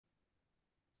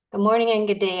Good morning and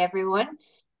good day, everyone.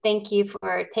 Thank you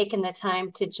for taking the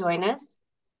time to join us.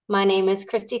 My name is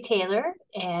Christy Taylor,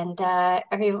 and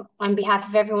on behalf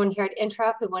of everyone here at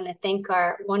IntraOp, we want to thank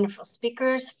our wonderful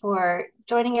speakers for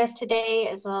joining us today,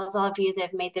 as well as all of you that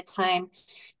have made the time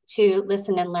to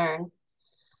listen and learn.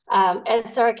 As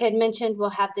Sarek had mentioned, we'll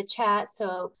have the chat,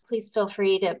 so please feel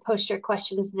free to post your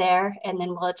questions there, and then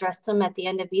we'll address them at the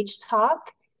end of each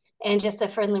talk. And just a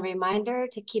friendly reminder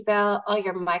to keep out all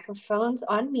your microphones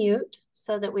on mute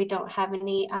so that we don't have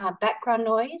any background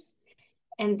noise.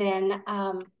 And then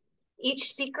each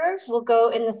speaker will go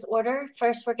in this order.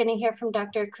 First, we're going to hear from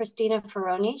Dr. Cristina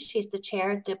Ferrone. She's the chair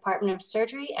of Department of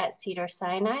Surgery at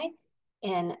Cedar-Sinai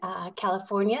in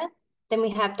California. Then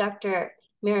we have Dr.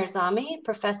 Mirnezami,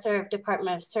 professor of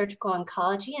Department of Surgical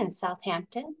Oncology in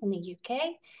Southampton in the UK.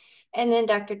 And then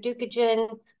Dr.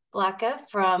 Dukagjin M Blakaj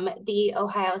from the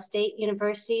Ohio State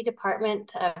University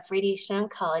Department of Radiation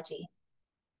Oncology.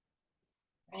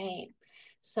 Right,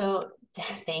 so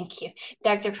thank you.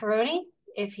 Dr. Ferrone,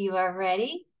 if you are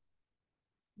ready,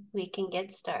 we can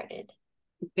get started.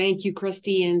 Thank you,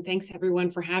 Christy, and thanks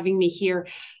everyone for having me here.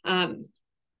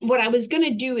 What I was going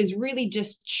to do is really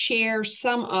just share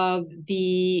some of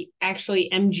the actually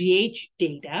MGH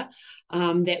data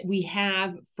that we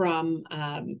have from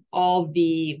all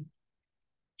the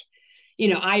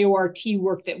IORT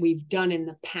work that we've done in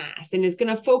the past, and it's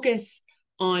going to focus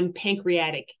on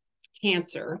pancreatic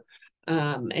cancer.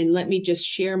 And let me just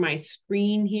share my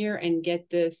screen here and get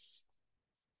this.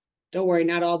 Don't worry,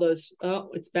 not all those.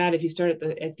 Oh, it's bad if you start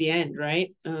at the end,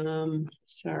 right?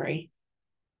 Sorry.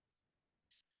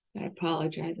 I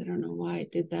apologize. I don't know why I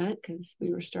did that because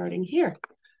we were starting here.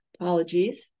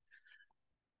 Apologies.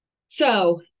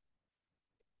 So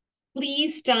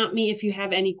please stop me if you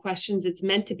have any questions. It's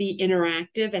meant to be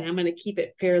interactive, and I'm going to keep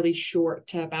it fairly short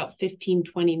to about 15,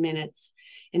 20 minutes.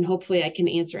 And hopefully I can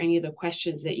answer any of the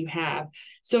questions that you have.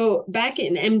 So back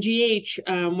in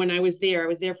MGH, when I was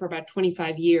there for about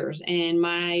 25 years. And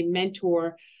my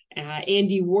mentor,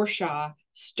 Andy Warshaw,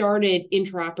 started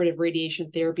intraoperative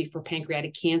radiation therapy for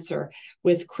pancreatic cancer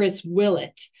with Chris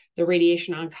Willett, the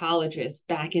radiation oncologist,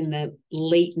 back in the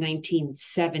late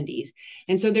 1970s.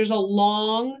 And so there's a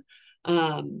long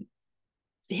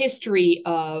history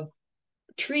of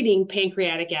treating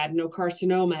pancreatic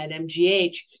adenocarcinoma at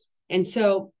MGH. And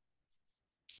so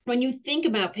when you think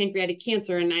about pancreatic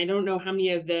cancer, and I don't know how many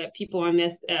of the people on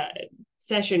this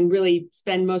session really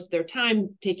spend most of their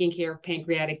time taking care of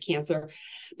pancreatic cancer,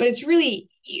 but it's really,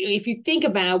 if you think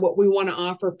about what we want to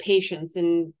offer patients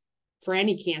and for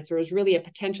any cancer is really a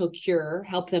potential cure,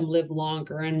 help them live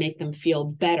longer and make them feel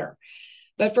better.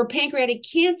 But for pancreatic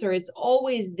cancer, it's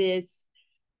always this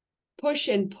push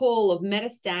and pull of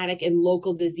metastatic and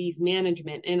local disease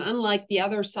management. And unlike the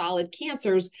other solid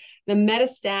cancers, the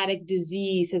metastatic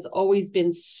disease has always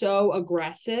been so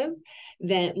aggressive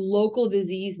that local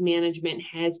disease management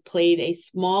has played a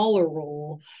smaller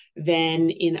role than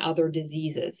in other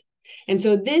diseases. And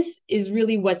so this is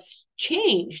really what's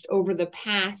changed over the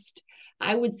past,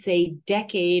 I would say,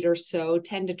 decade or so,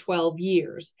 10 to 12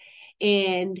 years.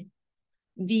 And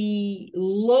the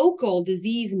local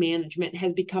disease management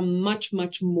has become much,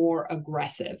 much more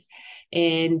aggressive.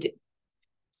 And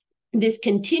this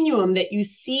continuum that you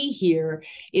see here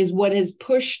is what has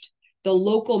pushed the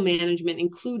local management,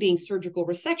 including surgical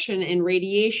resection and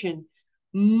radiation,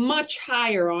 much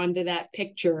higher onto that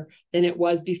picture than it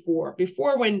was before.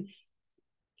 Before, when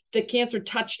the cancer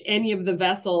touched any of the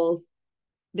vessels,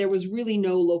 there was really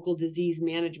no local disease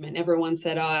management. Everyone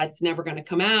said, oh, it's never going to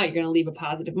come out. You're going to leave a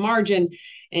positive margin.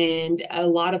 And a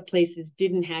lot of places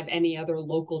didn't have any other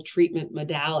local treatment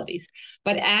modalities.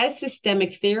 But as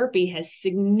systemic therapy has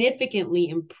significantly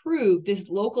improved, this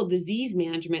local disease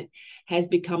management has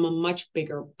become a much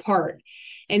bigger part.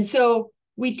 And so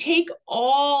we take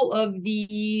all of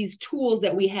these tools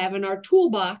that we have in our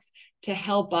toolbox to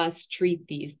help us treat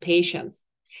these patients.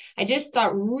 I just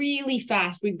thought really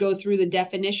fast we'd go through the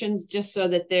definitions just so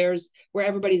that where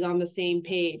everybody's on the same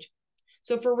page.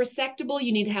 So for resectable,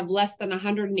 you need to have less than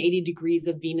 180 degrees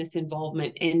of venous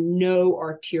involvement and no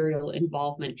arterial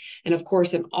involvement. And of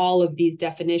course, in all of these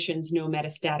definitions, no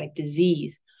metastatic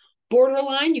disease.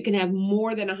 Borderline, you can have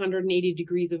more than 180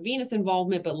 degrees of venous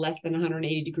involvement, but less than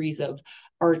 180 degrees of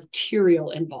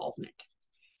arterial involvement.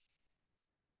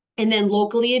 And then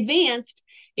locally advanced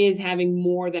is having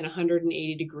more than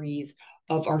 180 degrees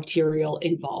of arterial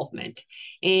involvement.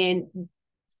 And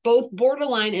both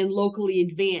borderline and locally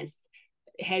advanced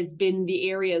has been the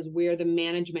areas where the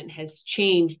management has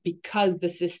changed because the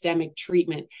systemic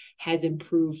treatment has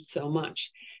improved so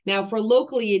much. Now, for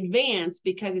locally advanced,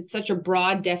 because it's such a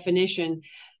broad definition,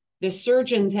 the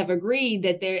surgeons have agreed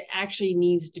that there actually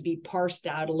needs to be parsed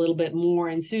out a little bit more.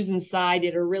 And Susan Tsai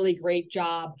did a really great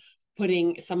job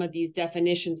putting some of these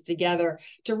definitions together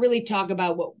to really talk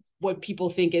about what people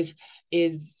think is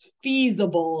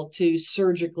feasible to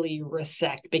surgically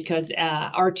resect, because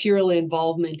arterial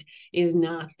involvement is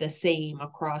not the same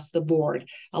across the board.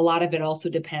 A lot of it also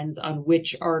depends on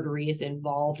which artery is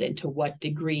involved and to what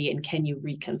degree, and can you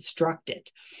reconstruct it.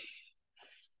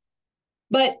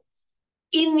 But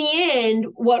in the end,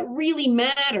 what really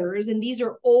matters, and these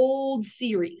are old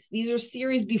series, these are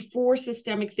series before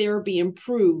systemic therapy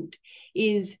improved,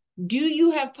 is do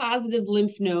you have positive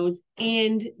lymph nodes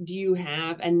and do you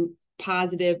have a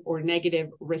positive or negative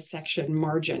resection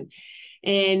margin?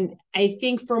 And I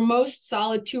think for most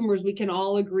solid tumors, we can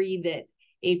all agree that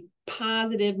a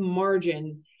positive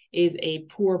margin is a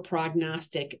poor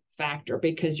prognostic factor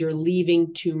because you're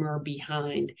leaving tumor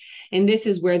behind. And this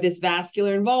is where this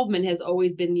vascular involvement has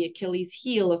always been the Achilles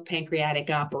heel of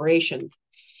pancreatic operations.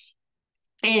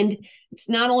 And it's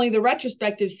not only the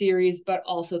retrospective series, but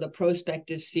also the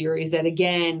prospective series that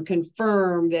again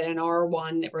confirm that an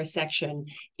R1 resection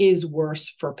is worse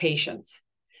for patients.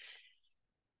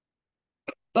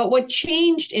 But what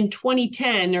changed in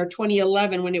 2010 or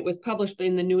 2011 when it was published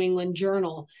in the New England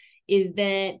Journal is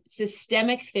that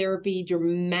systemic therapy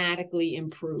dramatically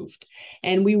improved.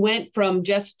 And we went from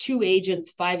just 2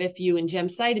 agents, 5-FU and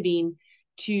gemcitabine,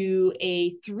 to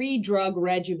a 3-drug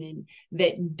regimen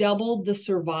that doubled the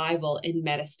survival in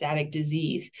metastatic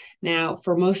disease. Now,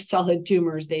 for most solid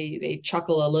tumors, they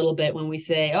chuckle a little bit when we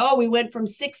say, oh, we went from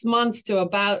 6 months to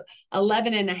about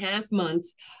 11 and a half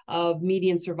months of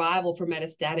median survival for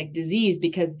metastatic disease,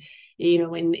 because, you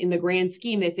know, in the grand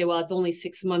scheme, they say, well, it's only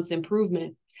 6 months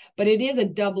improvement. But it is a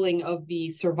doubling of the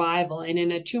survival. And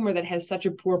in a tumor that has such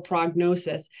a poor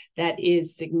prognosis, that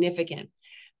is significant.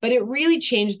 But it really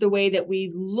changed the way that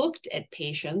we looked at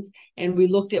patients and we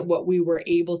looked at what we were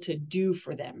able to do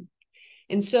for them.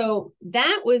 And so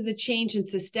that was the change in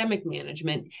systemic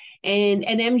management. And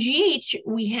at MGH,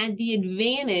 we had the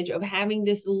advantage of having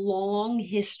this long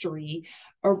history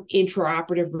of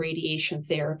intraoperative radiation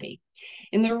therapy.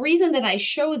 And the reason that I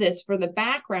show this for the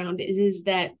background is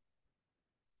that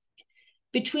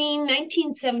between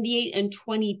 1978 and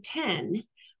 2010,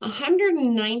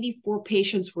 194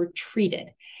 patients were treated.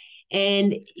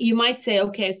 And you might say,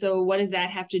 okay, so what does that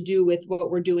have to do with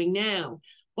what we're doing now?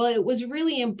 Well, it was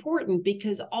really important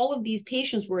because all of these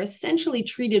patients were essentially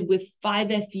treated with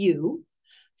 5-FU,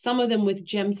 some of them with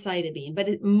gemcitabine,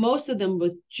 but most of them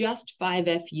with just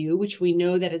 5-FU, which we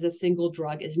know that as a single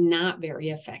drug is not very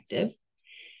effective.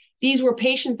 These were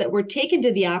patients that were taken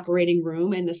to the operating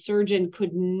room and the surgeon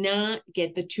could not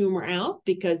get the tumor out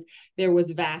because there was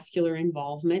vascular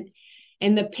involvement.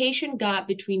 And the patient got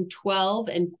between 12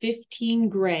 and 15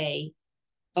 gray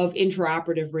of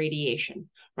intraoperative radiation,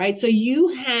 right? So you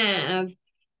have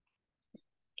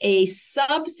a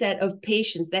subset of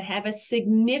patients that have a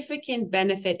significant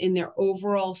benefit in their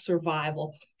overall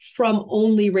survival from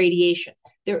only radiation.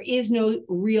 There is no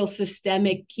real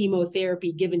systemic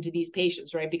chemotherapy given to these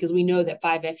patients, right? Because we know that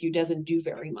 5-FU doesn't do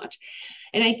very much.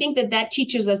 And I think that that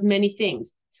teaches us many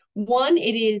things. One,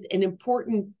 it is an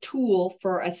important tool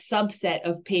for a subset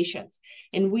of patients.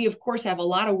 And we, of course, have a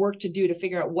lot of work to do to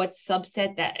figure out what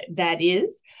subset that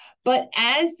is. But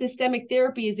as systemic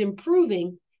therapy is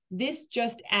improving, this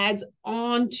just adds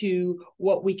on to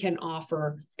what we can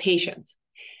offer patients.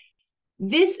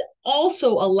 This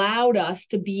also allowed us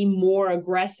to be more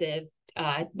aggressive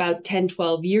about 10,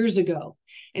 12 years ago.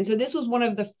 And so this was one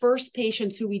of the first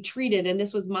patients who we treated. And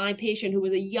this was my patient who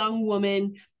was a young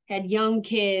woman, had young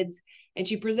kids, and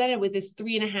she presented with this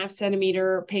 3.5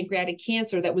 centimeter pancreatic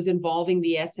cancer that was involving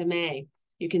the SMA.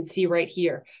 You can see right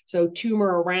here. So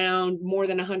tumor around more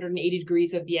than 180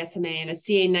 degrees of the SMA and a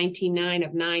CA19-9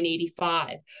 of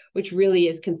 985, which really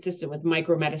is consistent with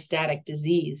micrometastatic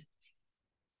disease.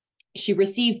 She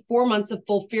received 4 months of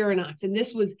FOLFIRINOX. And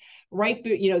this was right,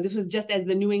 this was just as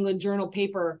the New England Journal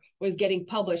paper was getting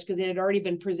published because it had already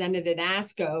been presented at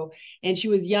ASCO and she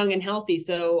was young and healthy.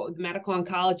 So the medical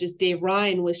oncologist, Dave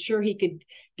Ryan, was sure he could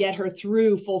get her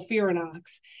through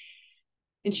FOLFIRINOX.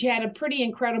 And she had a pretty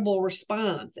incredible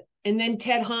response. And then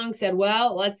Ted Hong said,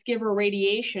 well, let's give her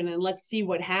radiation and let's see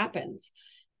what happens.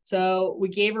 So we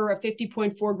gave her a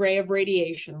 50.4 gray of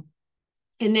radiation.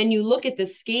 And then you look at the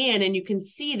scan and you can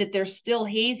see that there's still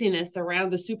haziness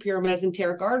around the superior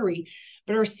mesenteric artery,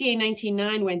 but our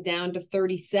CA19-9 went down to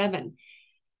 37.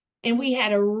 And we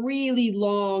had a really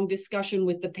long discussion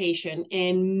with the patient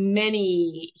and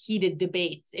many heated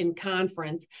debates in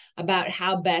conference about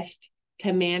how best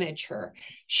to manage her.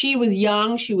 She was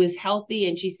young, she was healthy,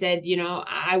 and she said, you know,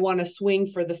 I want to swing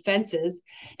for the fences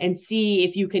and see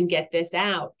if you can get this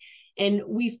out. And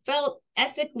we felt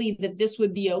ethically that this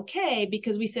would be okay,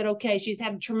 because we said, okay, she's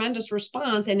had a tremendous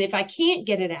response. And if I can't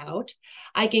get it out,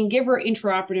 I can give her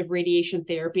intraoperative radiation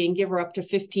therapy and give her up to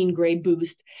 15 gray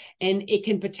boost. And it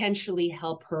can potentially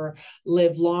help her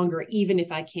live longer, even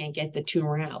if I can't get the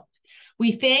tumor out.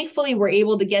 We thankfully were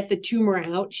able to get the tumor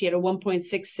out. She had a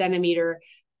 1.6 centimeter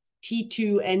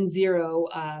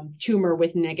T2N0 tumor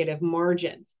with negative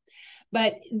margins.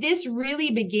 But this really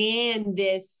began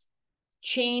this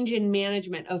change in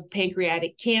management of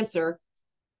pancreatic cancer.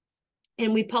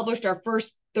 And we published our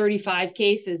first 35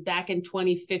 cases back in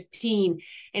 2015.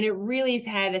 And it really has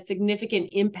had a significant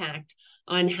impact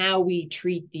on how we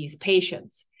treat these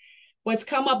patients. What's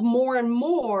come up more and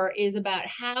more is about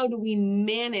how do we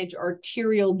manage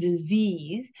arterial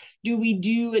disease? Do we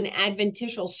do an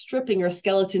adventitial stripping or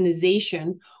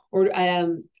skeletonization, or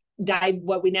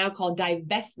what we now call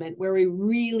divestment, where we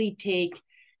really take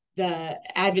the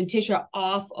adventitia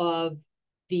off of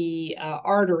the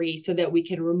artery so that we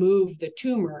can remove the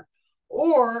tumor?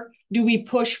 Or do we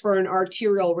push for an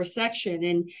arterial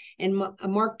resection? And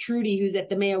Mark Trudy, who's at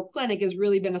the Mayo Clinic, has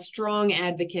really been a strong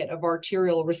advocate of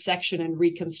arterial resection and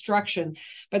reconstruction.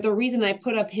 But the reason I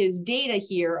put up his data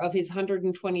here of his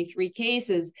 123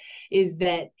 cases is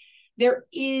that there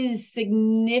is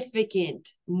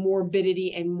significant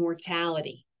morbidity and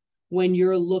mortality when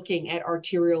you're looking at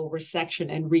arterial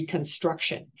resection and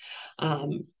reconstruction.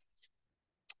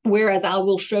 Whereas I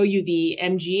will show you the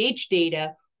MGH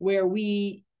data where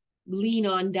we lean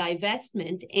on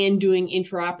divestment and doing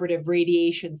intraoperative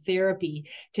radiation therapy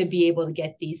to be able to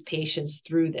get these patients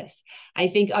through this. I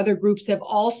think other groups have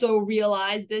also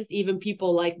realized this, even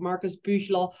people like Marcus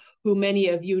Büchler, who many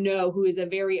of you know, who is a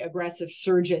very aggressive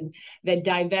surgeon, that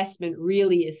divestment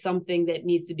really is something that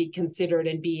needs to be considered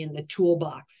and be in the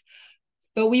toolbox.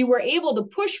 But we were able to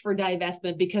push for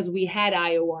divestment because we had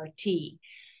IORT.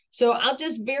 So I'll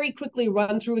just very quickly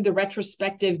run through the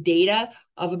retrospective data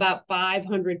of about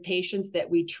 500 patients that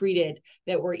we treated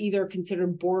that were either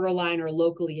considered borderline or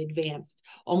locally advanced.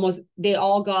 Almost, they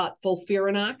all got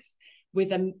FOLFIRINOX, with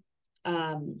the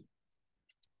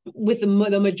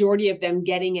majority of them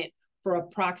getting it for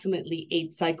approximately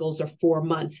 8 cycles or 4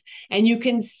 months. And you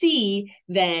can see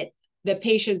that the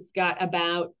patients got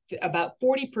about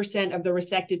 40% of the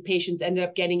resected patients ended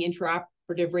up getting intraoperative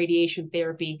radiation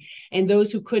therapy, and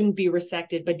those who couldn't be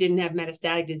resected but didn't have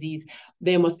metastatic disease,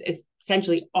 they almost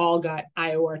essentially all got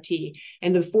IORT.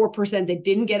 And the 4% that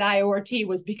didn't get IORT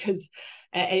was because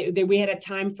we had a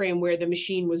time frame where the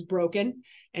machine was broken,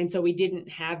 and so we didn't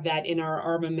have that in our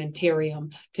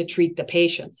armamentarium to treat the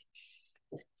patients.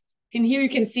 And here you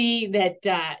can see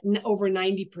that over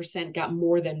 90% got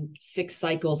more than 6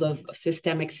 cycles of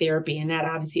systemic therapy, and that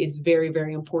obviously is very,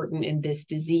 very important in this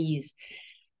disease.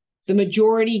 The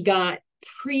majority got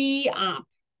pre-op,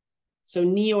 so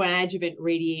neoadjuvant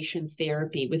radiation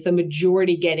therapy, with the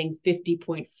majority getting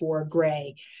 50.4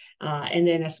 gray, and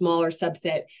then a smaller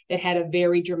subset that had a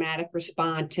very dramatic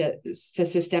response to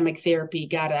systemic therapy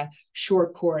got a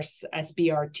short course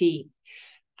SBRT.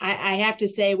 I have to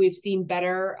say we've seen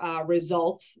better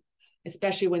results,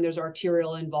 especially when there's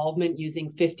arterial involvement,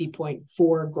 using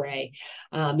 50.4 gray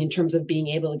in terms of being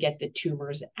able to get the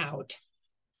tumors out.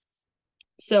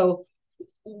 So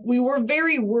we were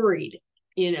very worried,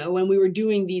 you know, when we were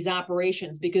doing these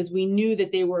operations, because we knew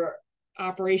that they were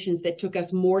operations that took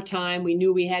us more time. We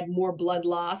knew we had more blood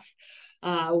loss.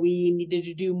 We needed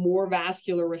to do more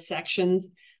vascular resections.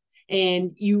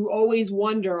 And you always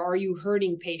wonder, are you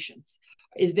hurting patients?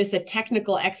 Is this a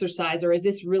technical exercise, or is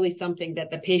this really something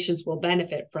that the patients will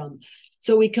benefit from?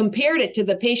 So we compared it to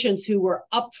the patients who were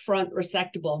upfront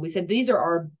resectable. We said, these are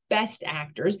our best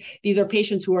actors. These are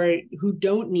patients who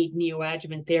don't need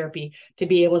neoadjuvant therapy to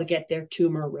be able to get their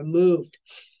tumor removed.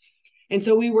 And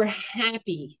so we were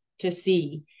happy to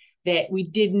see that we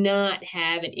did not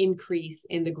have an increase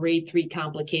in the grade 3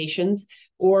 complications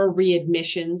or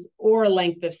readmissions or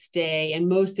length of stay. And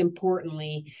most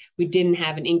importantly, we didn't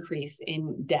have an increase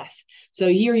in death. So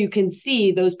here you can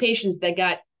see those patients that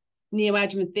got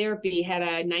neoadjuvant therapy had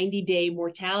a 90-day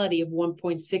mortality of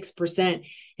 1.6%.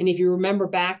 And if you remember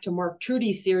back to Mark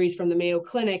Trudy's series from the Mayo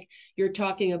Clinic, you're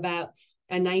talking about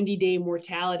a 90-day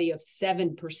mortality of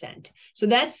 7%. So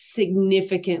that's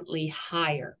significantly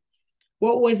higher.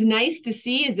 What was nice to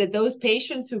see is that those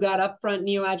patients who got upfront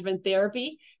neoadjuvant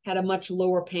therapy had a much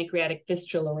lower pancreatic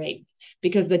fistula rate,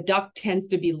 because the duct tends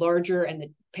to be larger and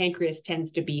the pancreas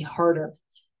tends to be harder.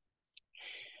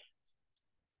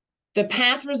 The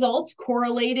path results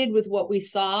correlated with what we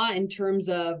saw in terms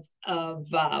of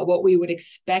what we would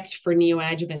expect for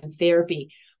neoadjuvant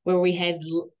therapy, where we had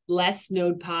less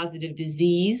node positive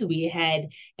disease. We had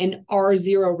an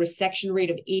R0 resection rate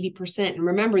of 80%. And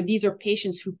remember, these are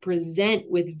patients who present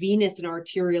with venous and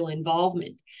arterial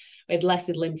involvement. We had less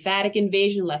lymphatic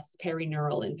invasion, less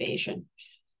perineural invasion.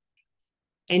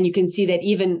 And you can see that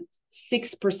even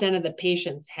 6% of the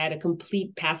patients had a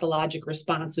complete pathologic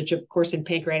response, which of course in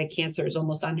pancreatic cancer is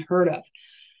almost unheard of.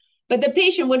 But the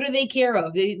patient, what do they care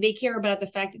of? They care about the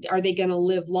fact that, are they going to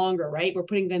live longer, right? We're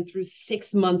putting them through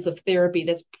 6 months of therapy.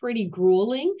 That's pretty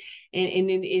grueling, and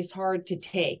it is hard to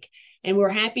take. And we're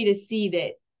happy to see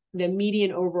that the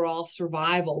median overall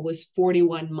survival was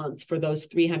 41 months for those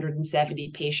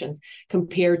 370 patients,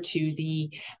 compared to the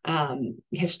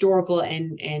historical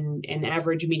and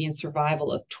average median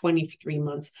survival of 23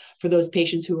 months for those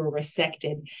patients who were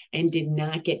resected and did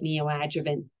not get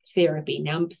neoadjuvant therapy.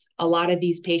 Now, a lot of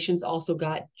these patients also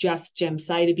got just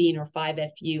gemcitabine or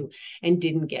 5-FU and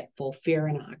didn't get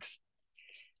FOLFIRINOX.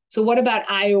 So what about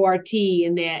IORT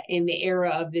in the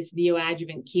era of this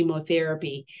neoadjuvant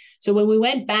chemotherapy? So when we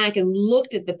went back and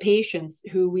looked at the patients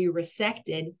who we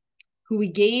resected, who we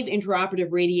gave intraoperative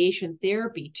radiation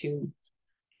therapy to,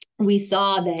 we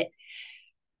saw that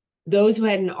those who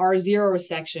had an R0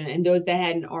 resection and those that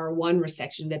had an R1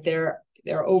 resection, that their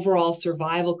overall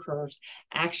survival curves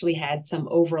actually had some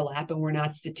overlap and were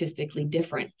not statistically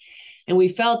different. And we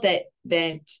felt that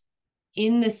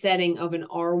in the setting of an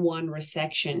R1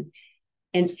 resection,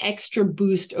 an extra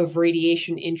boost of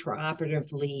radiation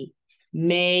intraoperatively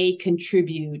may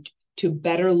contribute to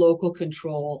better local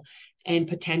control and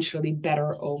potentially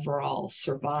better overall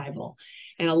survival.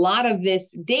 And a lot of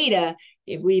this data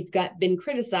we've been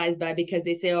criticized by, because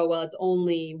they say, oh, well, it's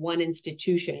only one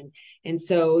institution. And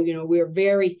so, you know, we're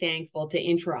very thankful to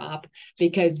IntraOp,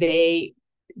 because they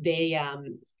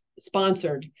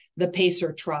sponsored the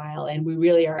PACER trial, and we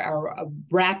really are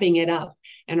wrapping it up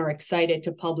and are excited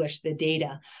to publish the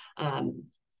data.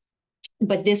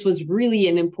 But this was really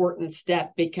an important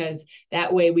step, because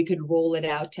that way we could roll it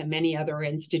out to many other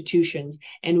institutions,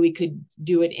 and we could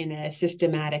do it in a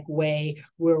systematic way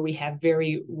where we have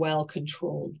very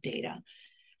well-controlled data.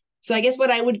 So I guess what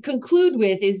I would conclude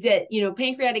with is that, you know,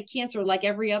 pancreatic cancer, like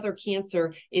every other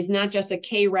cancer, is not just a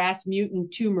KRAS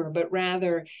mutant tumor, but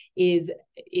rather is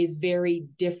very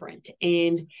different.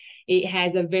 And it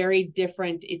has a very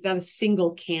different, it's not a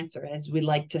single cancer, as we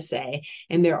like to say,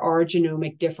 and there are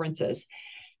genomic differences.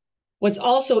 What's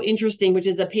also interesting, which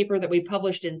is a paper that we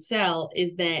published in Cell,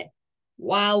 is that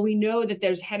while we know that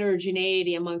there's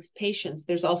heterogeneity amongst patients,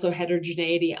 there's also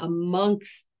heterogeneity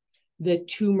amongst the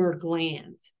tumor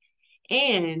glands.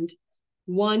 And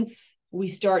once we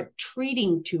start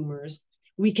treating tumors,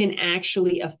 we can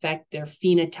actually affect their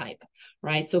phenotype,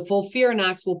 right? So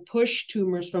FOLFIRINOX will push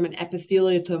tumors from an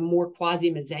epithelial to a more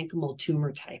quasi-mesenchymal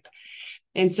tumor type.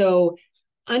 And so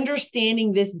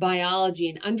understanding this biology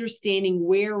and understanding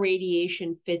where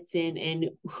radiation fits in and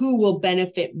who will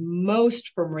benefit most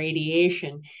from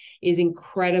radiation is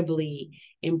incredibly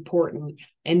important.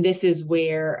 And this is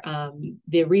where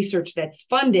the research that's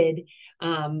funded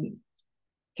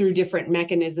through different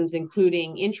mechanisms,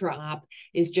 including IntraOp,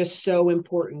 is just so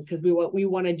important, because what we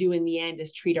want to do in the end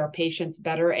is treat our patients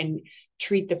better and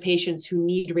treat the patients who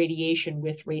need radiation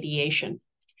with radiation.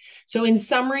 So in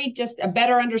summary, just a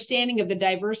better understanding of the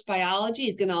diverse biology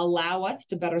is going to allow us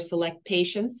to better select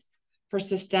patients for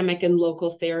systemic and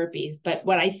local therapies. But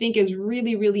what I think is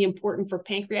really, really important for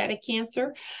pancreatic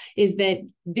cancer is that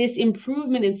this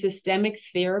improvement in systemic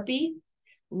therapy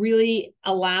really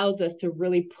allows us to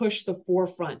really push the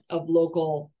forefront of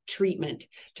local treatment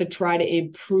to try to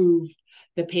improve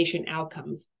the patient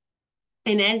outcomes.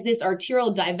 And as this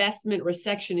arterial divestment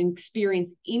resection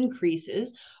experience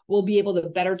increases, we'll be able to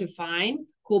better define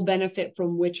who will benefit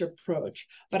from which approach.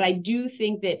 But I do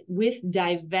think that with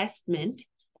divestment,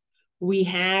 we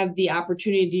have the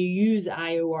opportunity to use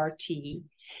IORT,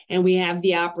 and we have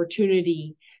the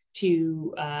opportunity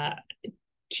to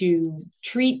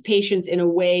treat patients in a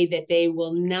way that they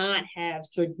will not have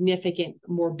significant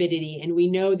morbidity. And we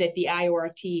know that the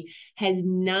IORT has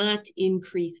not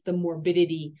increased the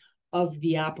morbidity of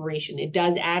the operation. It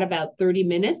does add about 30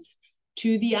 minutes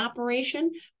to the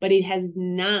operation, but it has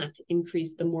not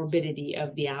increased the morbidity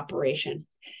of the operation.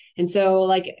 And so,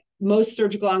 like most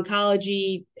surgical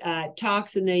oncology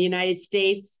talks in the United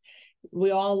States,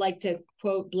 we all like to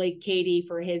quote Blake Cady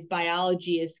for his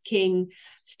biology is king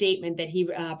statement that he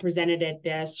presented at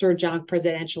the Sir John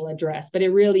presidential address. But it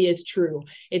really is true.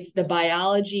 It's the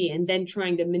biology and then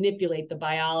trying to manipulate the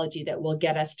biology that will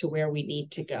get us to where we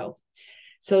need to go.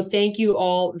 So thank you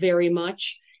all very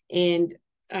much. And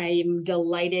I'm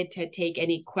delighted to take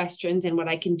any questions. And what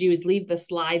I can do is leave the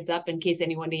slides up in case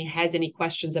anyone has any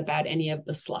questions about any of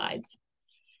the slides.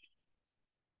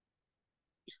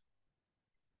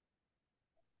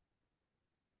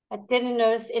 I didn't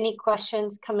notice any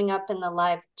questions coming up in the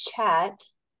live chat.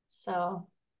 So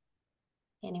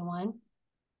anyone?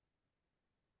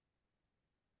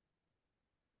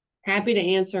 Happy to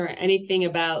answer anything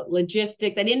about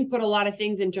logistics. I didn't put a lot of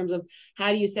things in terms of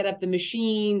how do you set up the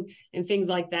machine and things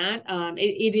like that.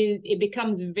 It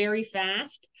becomes very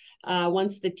fast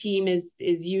once the team is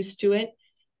used to it.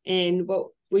 And what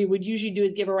we would usually do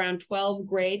is give around 12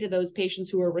 gray to those patients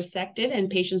who are resected, and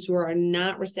patients who are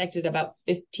not resected about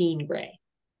 15 gray.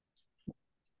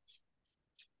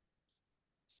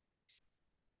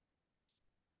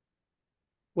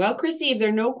 Well, Christy, if there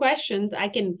are no questions, I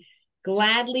can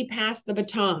gladly pass the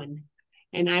baton,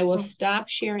 and I will stop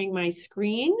sharing my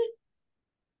screen.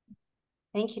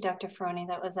 Thank you, Dr. Ferrone.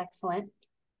 That was excellent.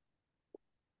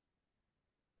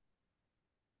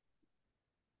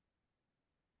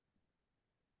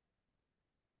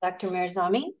 Dr.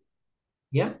 Mirnezami?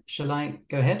 Yeah, shall I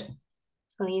go ahead?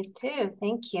 Please do.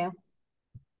 Thank you.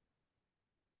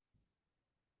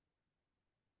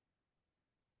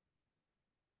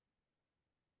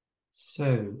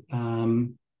 So,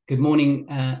 good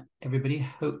morning, everybody.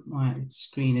 Hope my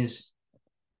screen is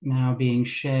now being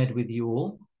shared with you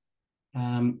all.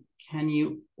 Can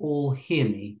you all hear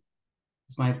me?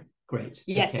 Great.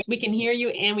 Yes, okay. We can hear you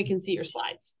and we can see your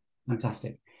slides.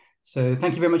 Fantastic. So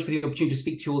thank you very much for the opportunity to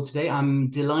speak to you all today. I'm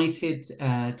delighted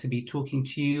to be talking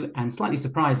to you, and slightly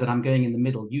surprised that I'm going in the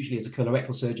middle. Usually as a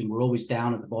colorectal surgeon, we're always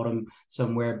down at the bottom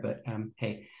somewhere, but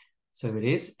hey, so it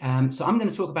is. So I'm going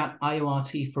to talk about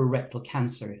IORT for rectal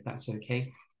cancer, if that's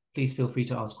okay. Please feel free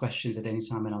to ask questions at any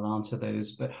time and I'll answer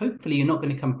those. But hopefully you're not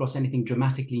going to come across anything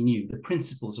dramatically new. The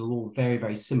principles are all very,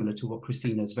 very similar to what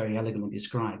Cristina has very elegantly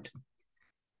described.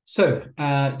 So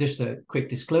just a quick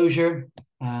disclosure.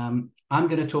 I'm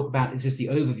going to talk about, this is the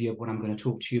overview of what I'm going to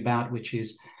talk to you about, which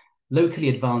is locally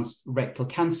advanced rectal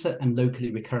cancer and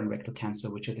locally recurrent rectal cancer,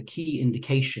 which are the key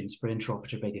indications for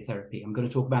intraoperative radiotherapy. I'm going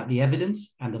to talk about the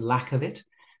evidence and the lack of it.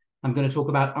 I'm going to talk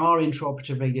about our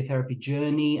intraoperative radiotherapy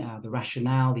journey, the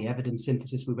rationale, the evidence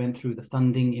synthesis we went through, the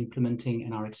funding, implementing,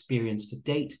 and our experience to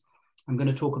date. I'm going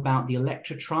to talk about the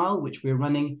Electra trial, which we're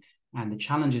running, and the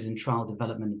challenges in trial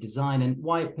development and design, and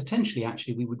why potentially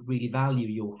actually we would really value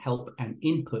your help and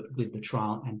input with the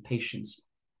trial and patients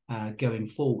going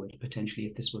forward, potentially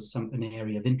if this was an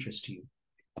area of interest to you.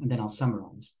 And then I'll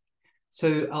summarize.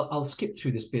 So I'll skip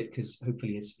through this bit because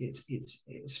hopefully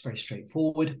it's very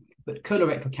straightforward. But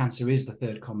colorectal cancer is the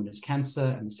third commonest cancer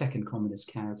and the second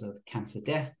commonest cause of cancer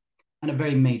death, and a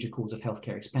very major cause of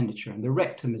healthcare expenditure. And the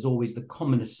rectum is always the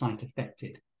commonest site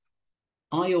affected.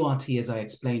 IORT, as I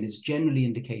explained, is generally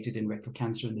indicated in rectal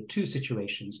cancer in the two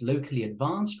situations: locally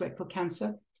advanced rectal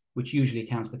cancer, which usually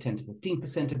accounts for 10 to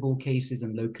 15% of all cases,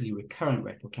 and locally recurrent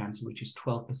rectal cancer, which is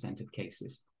 12% of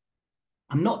cases.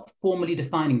 I'm not formally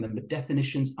defining them, but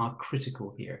definitions are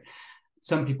critical here.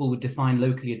 Some people would define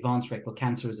locally advanced rectal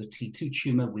cancer as a T2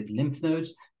 tumor with lymph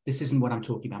nodes. This isn't what I'm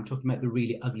talking about. I'm talking about the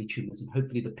really ugly tumors, and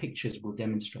hopefully the pictures will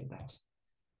demonstrate that.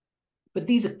 But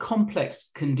these are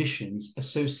complex conditions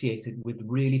associated with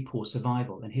really poor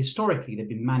survival, and historically they've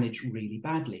been managed really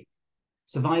badly.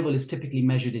 Survival is typically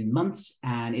measured in months,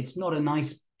 and it's not a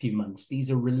nice few months.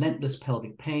 These are relentless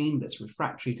pelvic pain that's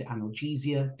refractory to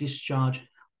analgesia, discharge,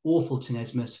 awful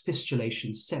tenesmus,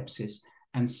 fistulation, sepsis,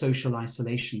 and social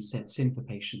isolation sets in for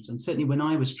patients. And certainly when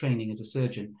I was training as a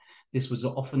surgeon, this was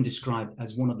often described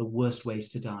as one of the worst ways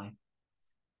to die.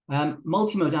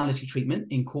 Multimodality treatment,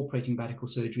 incorporating radical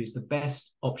surgery, is the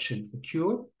best option for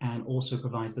cure and also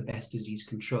provides the best disease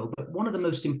control. But one of the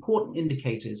most important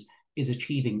indicators is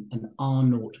achieving an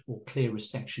R0 or clear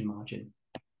resection margin.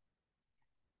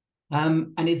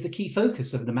 And is the key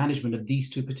focus of the management of these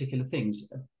two particular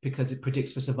things, because it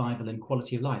predicts for survival and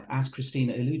quality of life. As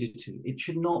Cristina alluded to, it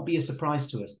should not be a surprise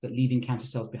to us that leaving cancer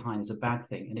cells behind is a bad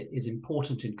thing, and it is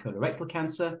important in colorectal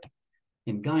cancer,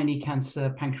 in gynae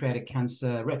cancer, pancreatic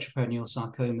cancer, retroperitoneal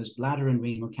sarcomas, bladder and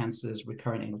renal cancers,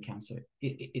 recurrent anal cancer.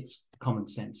 It's common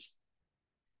sense.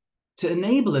 To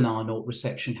enable an R0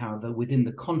 resection, however, within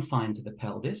the confines of the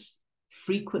pelvis,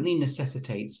 frequently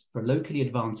necessitates, for locally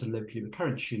advanced and locally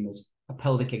recurrent tumors, a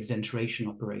pelvic exenteration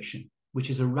operation,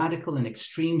 which is a radical and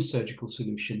extreme surgical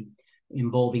solution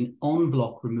involving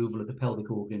en-bloc removal of the pelvic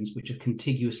organs, which are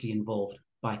contiguously involved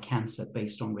by cancer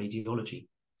based on radiology.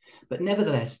 But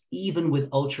nevertheless, even with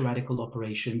ultra-radical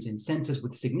operations in centers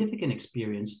with significant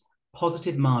experience,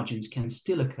 positive margins can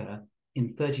still occur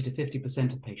in 30 to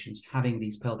 50% of patients having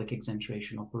these pelvic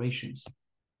exenteration operations.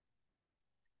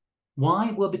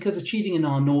 Why? Well, because achieving an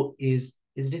R0 is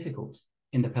difficult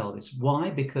in the pelvis. Why?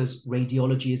 Because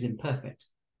radiology is imperfect.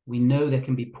 We know there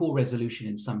can be poor resolution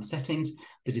in some settings.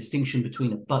 The distinction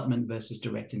between abutment versus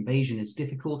direct invasion is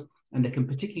difficult, and there can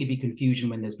particularly be confusion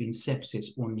when there's been sepsis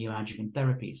or neoadjuvant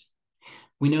therapies.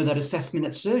 We know that assessment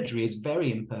at surgery is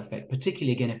very imperfect,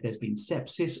 particularly again if there's been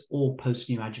sepsis or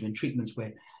post-neoadjuvant treatments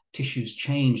where tissues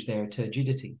change their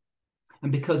turgidity.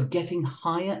 And because getting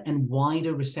higher and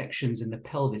wider resections in the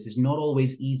pelvis is not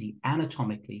always easy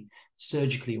anatomically,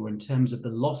 surgically, or in terms of the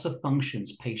loss of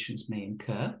functions patients may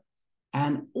incur,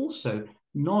 and also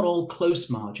not all close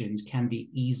margins can be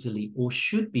easily or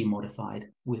should be modified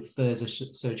with further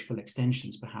surgical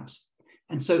extensions perhaps.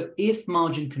 And so if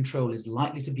margin control is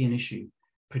likely to be an issue,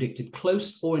 predicted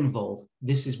close or involved,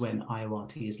 this is when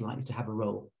IORT is likely to have a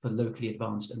role for locally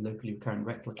advanced and locally recurrent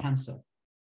rectal cancer.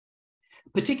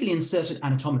 Particularly in certain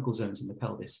anatomical zones in the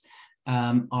pelvis,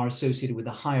 are associated with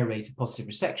a higher rate of positive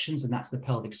resections, and that's the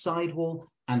pelvic sidewall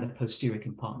and the posterior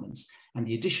compartments. And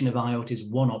the addition of IORT is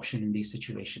one option in these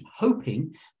situations,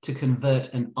 hoping to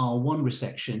convert an R1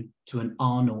 resection to an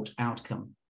R0 outcome.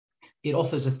 It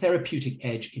offers a therapeutic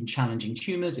edge in challenging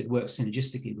tumors. It works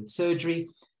synergistically with surgery,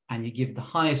 and you give the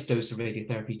highest dose of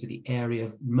radiotherapy to the area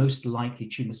of most likely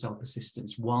tumor cell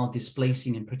persistence while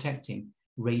displacing and protecting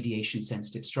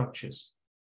radiation-sensitive structures.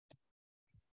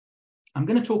 I'm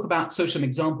going to talk about some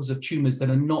examples of tumors that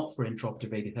are not for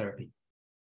intraoperative radiotherapy.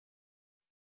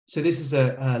 So this is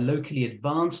a locally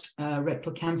advanced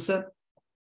rectal cancer.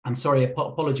 I'm sorry,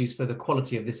 apologies for the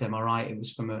quality of this MRI. It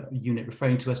was from a unit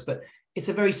referring to us, but it's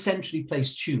a very centrally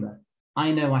placed tumor.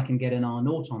 I know I can get an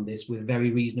R0 on this with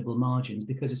very reasonable margins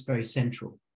because it's very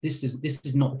central. This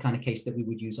is not the kind of case that we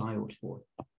would use IORT for.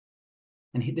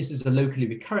 And this is a locally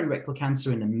recurrent rectal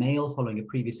cancer in a male following a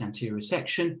previous anterior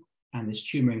resection, and this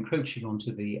tumor encroaching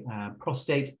onto the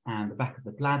prostate and the back of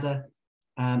the bladder.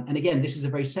 And again, this is a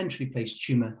very centrally placed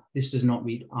tumor. This does not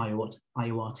read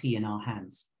IORT in our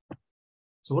hands.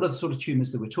 So what are the sort of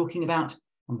tumors that we're talking about?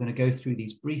 I'm going to go through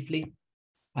these briefly.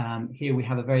 Here we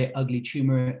have a very ugly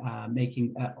tumor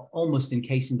almost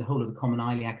encasing the whole of the common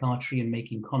iliac artery and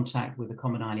making contact with the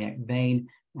common iliac vein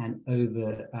and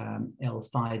over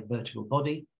L5 vertebral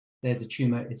body. There's a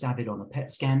tumor, it's avid on a PET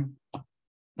scan.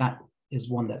 That is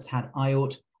one that's had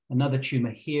IORT. Another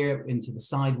tumor here into the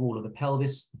side wall of the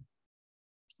pelvis,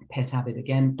 PET avid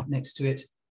again next to it.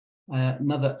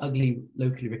 Another ugly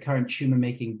locally recurrent tumor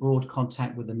making broad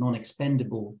contact with the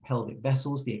non-expendable pelvic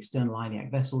vessels, the external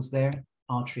iliac vessels there,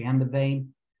 artery and the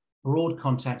vein. Broad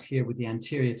contact here with the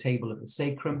anterior table of the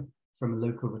sacrum from a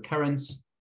local recurrence.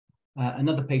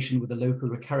 Another patient with a local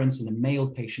recurrence in a male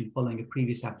patient following a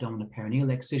previous abdominal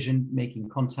perineal excision, making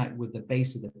contact with the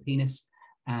base of the penis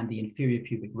and the inferior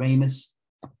pubic ramus.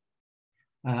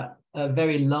 A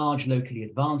very large locally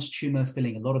advanced tumor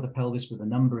filling a lot of the pelvis with a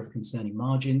number of concerning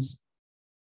margins.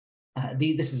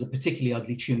 This is a particularly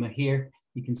ugly tumor here.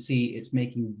 You can see it's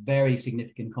making very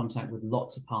significant contact with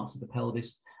lots of parts of the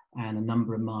pelvis and a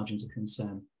number of margins of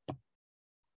concern.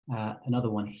 Another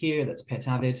one here that's PET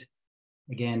avid,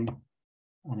 again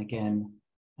and again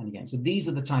and again. So these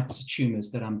are the types of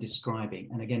tumors that I'm describing.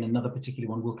 And again, another particular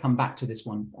one, we'll come back to this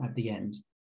one at the end,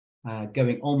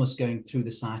 almost going through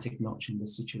the sciatic notch in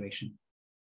this situation.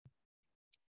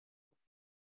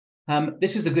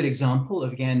 This is a good example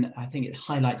of, again, I think it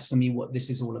highlights for me what this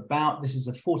is all about. This is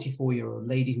a 44-year-old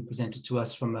lady who presented to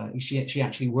us from she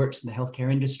actually works in the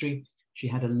healthcare industry. She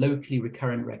had a locally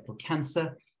recurrent rectal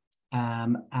cancer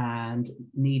and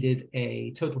needed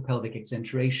a total pelvic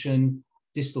exenteration,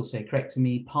 distal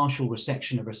sacrectomy, partial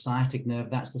resection of her sciatic nerve.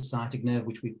 That's the sciatic nerve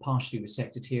which we've partially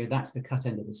resected here. That's the cut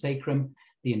end of the sacrum.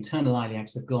 The internal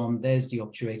iliacs have gone. There's the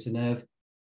obturator nerve.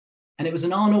 And it was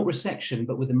an R0 resection,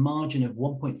 but with a margin of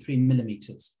 1.3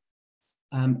 millimeters.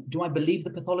 Do I believe the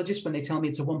pathologist when they tell me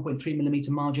it's a 1.3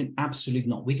 millimeter margin? Absolutely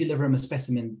not. We deliver them a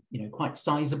specimen, quite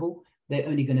sizable. They're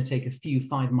only going to take a few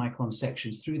 5-micron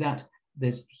sections through that.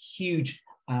 There's huge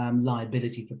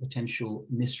liability for potential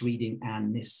misreading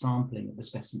and missampling of the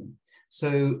specimen.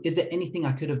 So is there anything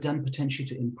I could have done potentially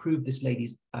to improve this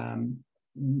lady's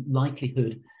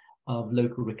likelihood of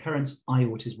local recurrence?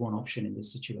 IORT is one option in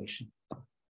this situation.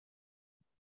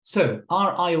 So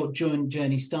our IORT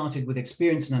journey started with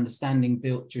experience and understanding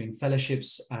built during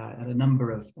fellowships at a number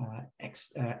of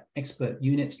expert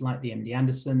units like the MD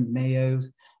Anderson, Mayo,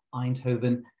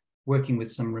 Eindhoven, working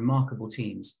with some remarkable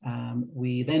teams.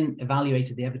 We then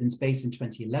evaluated the evidence base in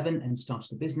 2011 and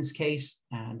started a business case,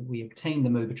 and we obtained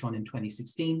the Mobetron in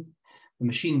 2016. The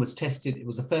machine was tested. It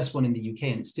was the first one in the UK,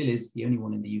 and it still is the only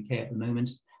one in the UK at the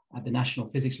moment, at the National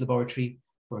Physics Laboratory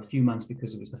for a few months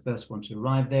because it was the first one to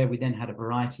arrive there. We then had a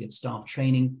variety of staff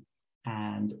training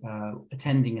and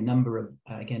attending a number of,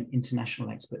 again, international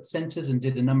expert centers, and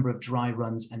did a number of dry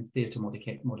runs and theatre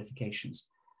modifications.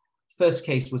 First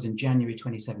case was in January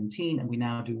 2017, and we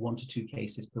now do 1 to 2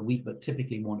 cases per week, but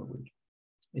typically 1 a week.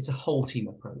 It's a whole team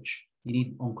approach. You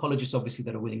need oncologists, obviously,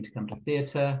 that are willing to come to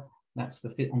theatre. That's the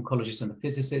oncologist and the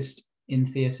physicist in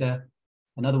theatre.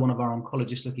 Another one of our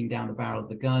oncologists looking down the barrel of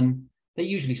the gun. They're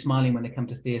usually smiling when they come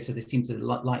to theatre. They seem to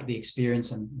like the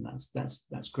experience, and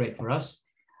that's great for us.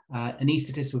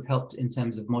 Anaesthetists who've helped in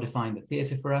terms of modifying the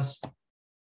theatre for us.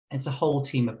 It's a whole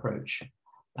team approach,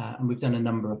 and we've done a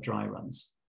number of dry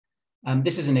runs.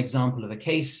 This is an example of a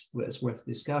case where it's worth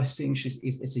discussing.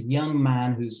 It's a young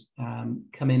man who's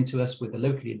come into us with a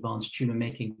locally advanced tumour,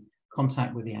 making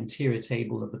contact with the anterior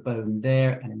table of the bone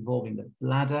there and involving the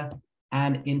bladder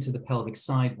and into the pelvic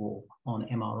sidewall on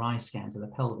MRI scans of the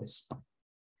pelvis.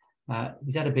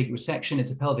 He's had a big resection.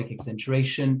 It's a pelvic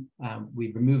exenteration.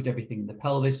 We've removed everything in the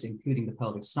pelvis, including the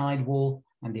pelvic sidewall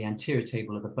and the anterior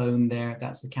table of the bone there.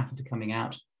 That's the catheter coming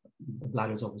out. The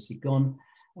bladder's obviously gone.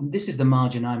 And this is the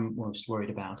margin I'm most worried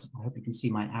about. I hope you can see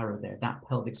my arrow there, that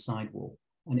pelvic sidewall.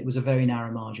 And it was a very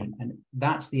narrow margin. And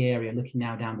that's the area, looking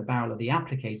now down the barrel of the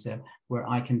applicator, where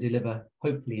I can deliver,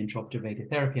 hopefully, intraoperative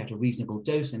radiotherapy at a reasonable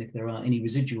dose. And if there are any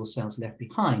residual cells left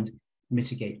behind,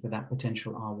 mitigate for that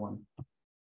potential R1.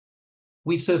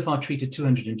 We've so far treated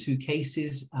 202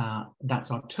 cases. That's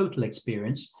our total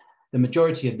experience. The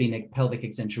majority have been pelvic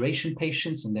exenteration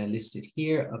patients, and they're listed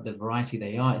here of the variety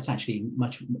they are. It's actually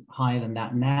much higher than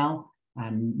that now,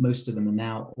 and most of them are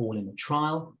now all in the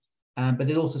trial. But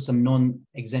there's also some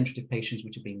non-exenterative patients,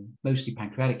 which have been mostly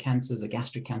pancreatic cancers, a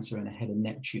gastric cancer, and a head and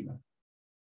neck tumor.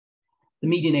 The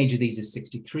median age of these is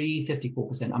 63,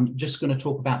 54%. I'm just going to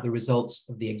talk about the results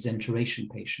of the exenteration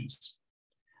patients.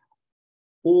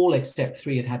 All except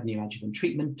 3 had had neoadjuvant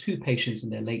treatment. 2 patients in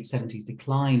their late 70s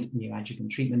declined neoadjuvant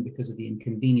treatment because of the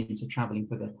inconvenience of traveling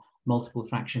for the multiple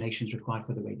fractionations required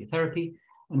for the radiotherapy.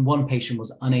 And 1 patient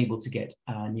was unable to get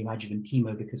neoadjuvant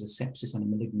chemo because of sepsis and a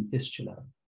malignant fistula.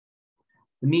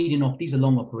 The median, these are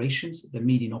long operations. The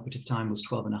median operative time was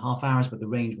 12.5 hours, but the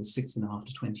range was 6.5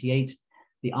 to 28.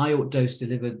 The IORT dose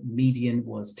delivered median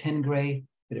was 10 gray,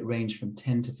 but it ranged from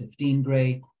 10 to 15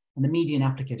 gray. And the median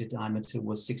applicator diameter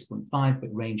was 6.5,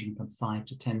 but ranging from 5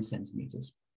 to 10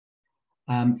 centimeters.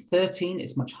 13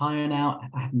 is much higher now.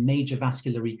 I have major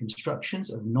vascular reconstructions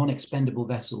of non-expendable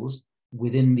vessels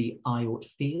within the IORT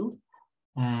field.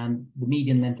 And the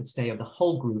median length of stay of the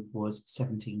whole group was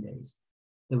 17 days.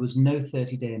 There was no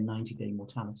 30-day and 90-day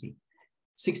mortality.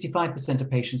 65% of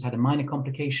patients had a minor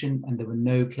complication, and there were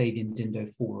no Cladian Dindo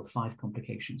 4 or 5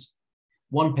 complications.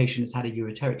 1 patient has had a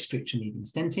ureteric stricture needing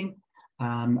stenting,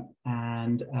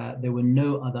 and there were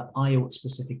no other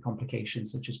IORT-specific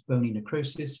complications such as bony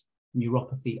necrosis,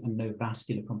 neuropathy, and no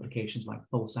vascular complications like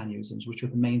false aneurysms, which were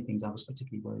the main things I was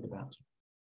particularly worried about.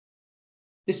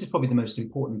 This is probably the most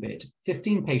important bit.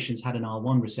 15 patients had an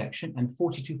R1 resection, and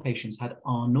 42 patients had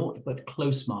R0, but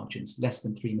close margins, less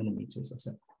than 3 millimeters. That's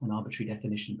an arbitrary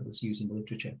definition, but it's used in the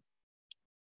literature.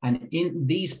 And in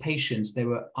these patients, there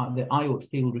were the IORT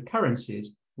field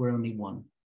recurrences were only 1,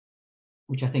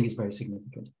 which I think is very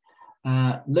significant.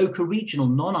 Local regional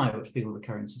non-IORT field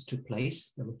recurrences took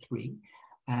place. There were 3.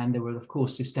 And there were, of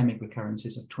course, systemic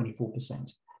recurrences of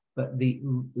 24%. But the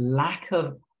lack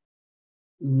of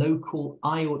local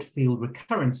IORT field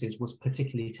recurrences was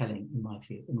particularly telling in my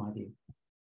view.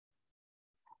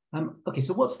 Okay,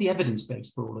 so what's the evidence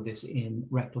base for all of this in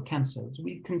rectal cancer? So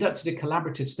we conducted a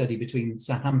collaborative study between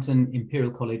Southampton, Imperial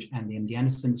College, and the MD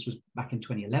Anderson. This was back in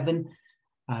 2011,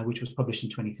 which was published in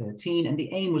 2013. And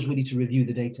the aim was really to review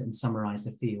the data and summarize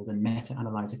the field and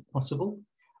meta-analyze if possible.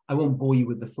 I won't bore you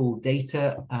with the full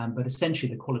data, but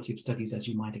essentially the quality of studies, as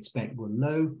you might expect, were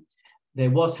low. There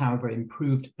was, however,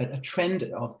 a trend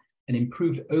of an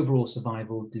improved overall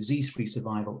survival, disease-free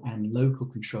survival, and local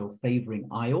control favoring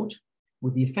IORT,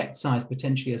 with the effect size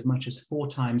potentially as much as 4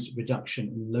 times reduction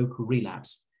in local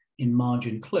relapse in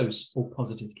margin close or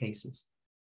positive cases.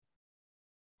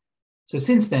 So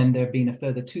since then, there have been a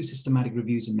further 2 systematic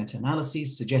reviews and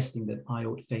meta-analyses suggesting that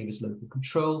IORT favors local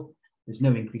control. There's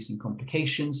no increase in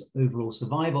complications. Overall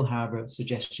survival, however,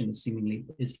 suggestion is seemingly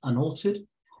unaltered,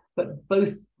 but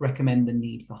both recommend the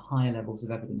need for higher levels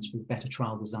of evidence with better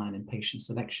trial design and patient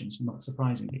selections, not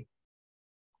surprisingly.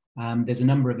 There's a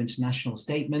number of international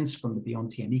statements from the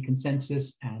Beyond TME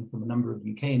consensus and from a number of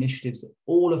UK initiatives,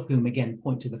 all of whom again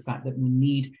point to the fact that we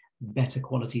need better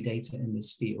quality data in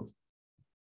this field.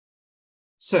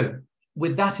 So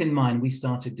with that in mind, we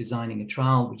started designing a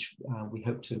trial which we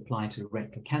hope to apply to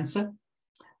rectal cancer.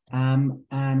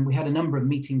 And we had a number of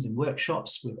meetings and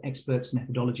workshops with experts,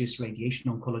 methodologists,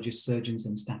 radiation oncologists, surgeons,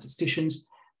 and statisticians.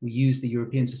 We used the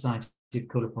European Society of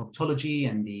Coloproctology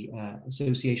and the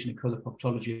Association of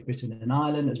Coloproctology of Britain and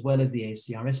Ireland, as well as the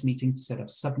ASCRS meetings to set up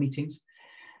sub-meetings.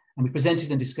 And we presented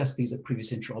and discussed these at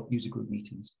previous IntraOp user group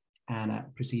meetings and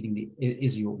at preceding the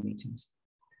IORT meetings,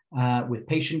 with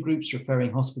patient groups,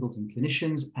 referring hospitals and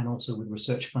clinicians, and also with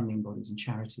research funding bodies and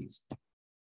charities.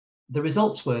 The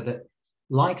results were that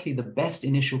likely the best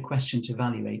initial question to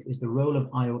evaluate is the role of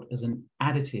IORT as an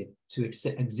additive to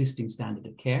existing standard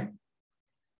of care.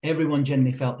 Everyone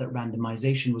generally felt that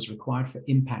randomization was required for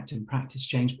impact and practice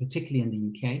change, particularly in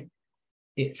the UK.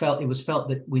 It was felt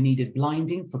that we needed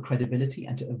blinding for credibility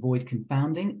and to avoid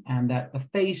confounding, and that a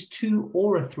phase 2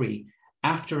 or a 3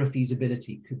 after a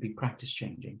feasibility could be practice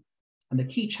changing. And the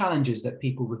key challenges that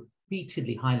people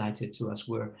repeatedly highlighted to us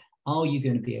were, are you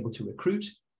going to be able to recruit?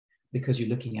 Because you're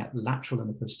looking at lateral and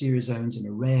the posterior zones in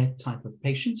a rare type of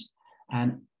patients.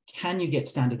 And can you get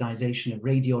standardization of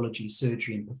radiology,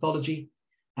 surgery, and pathology?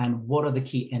 And what are the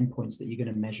key endpoints that you're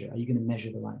going to measure? Are you going to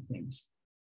measure the right things?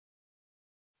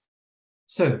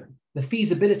 So the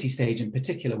feasibility stage in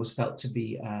particular was felt to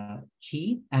be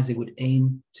key, as it would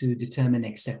aim to determine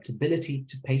acceptability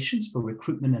to patients for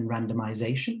recruitment and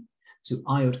randomization to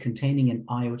IORT containing and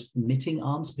IORT omitting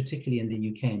arms, particularly in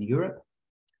the UK and Europe.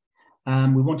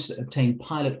 We wanted to obtain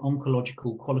pilot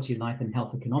oncological quality of life and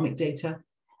health economic data,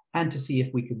 and to see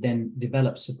if we could then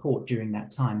develop support during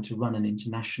that time to run an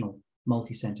international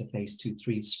multi-center phase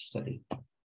 2/3 study.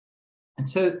 And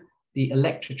so the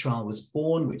ELECTRA trial was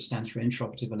born, which stands for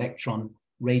intraoperative electron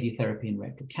radiotherapy in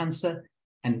rectal cancer.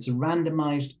 And it's a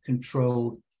randomized,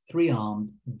 controlled,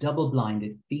 3-armed,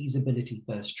 double-blinded feasibility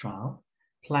first trial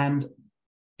planned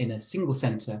in a single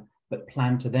center, but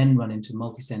planned to then run into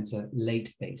multi-center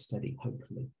late phase study,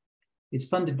 hopefully. It's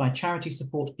funded by charity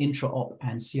support, IntraOp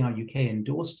and CRUK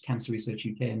endorsed, Cancer Research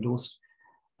UK endorsed,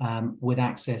 with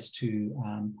access to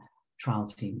trial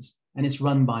teams. And it's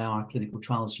run by our clinical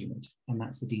trials unit. And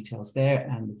that's the details there.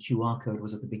 And the QR code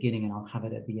was at the beginning, and I'll have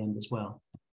it at the end as well.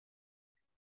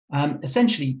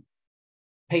 Essentially,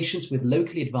 patients with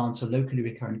locally advanced or locally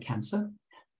recurrent cancer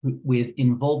with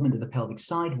involvement of the pelvic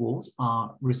side walls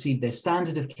receive their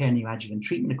standard of care neoadjuvant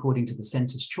treatment according to the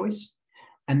center's choice,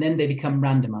 and then they become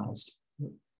randomized.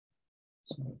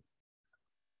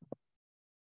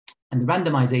 And the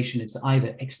randomization is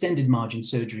either extended margin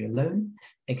surgery alone,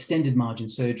 extended margin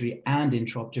surgery and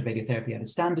intraoperative radiotherapy at a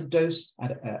standard dose,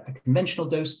 at a conventional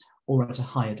dose, or at a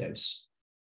higher dose.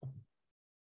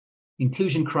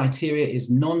 Inclusion criteria is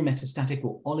non-metastatic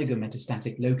or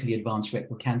oligometastatic locally advanced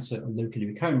rectal cancer or locally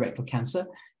recurrent rectal cancer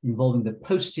involving the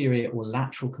posterior or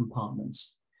lateral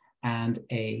compartments, and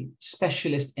a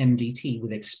specialist MDT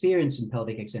with experience in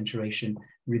pelvic exenteration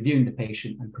reviewing the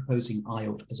patient and proposing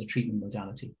IORT as a treatment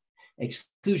modality.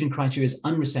 Exclusion criteria is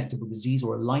unresectable disease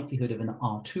or a likelihood of an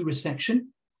R2 resection,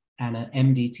 and an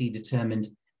MDT determined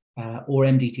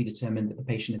that the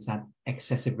patient has had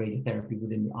excessive radiotherapy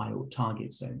within the IORT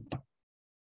target zone.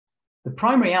 The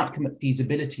primary outcome at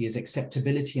feasibility is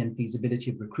acceptability and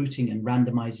feasibility of recruiting and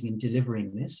randomizing and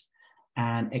delivering this,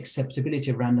 and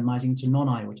acceptability of randomizing to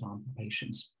non-IORT arm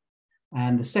patients.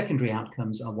 And the secondary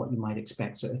outcomes are what you might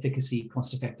expect, so efficacy,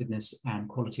 cost effectiveness, and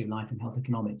quality of life and health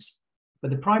economics. But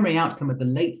the primary outcome at the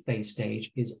late phase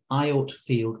stage is IORT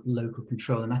field local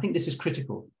control. And I think this is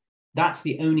critical. That's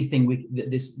the only thing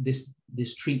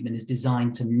this treatment is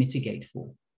designed to mitigate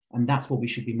for. And that's what we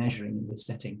should be measuring in this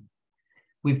setting.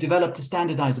 We've developed a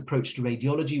standardized approach to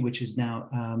radiology, which is now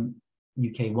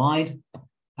UK-wide.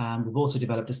 We've also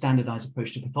developed a standardized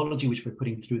approach to pathology, which we're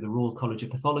putting through the Royal College of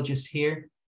Pathologists here,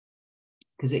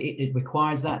 because it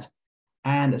requires that,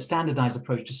 and a standardized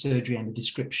approach to surgery and the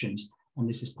descriptions. And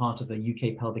this is part of a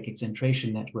UK pelvic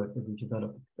exenteration network that we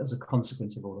developed as a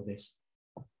consequence of all of this.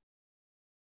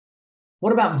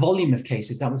 What about volume of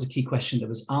cases? That was a key question that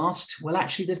was asked. Well,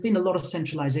 actually, there's been a lot of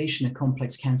centralization of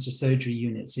complex cancer surgery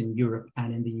units in Europe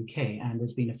and in the UK, and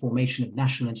there's been a formation of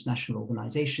national and international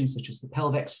organizations such as the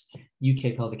PelVEX,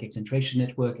 UK Pelvic Exenteration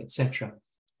Network, etc.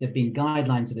 There have been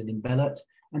guidelines that have been developed,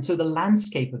 and so the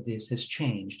landscape of this has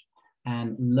changed,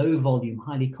 and low volume,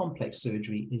 highly complex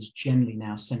surgery is generally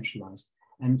now centralized.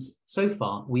 And so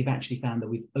far, we've actually found that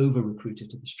we've over-recruited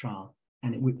to this trial,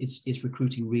 and it's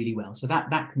recruiting really well. So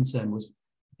that concern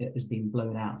has been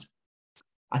blown out.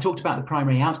 I talked about the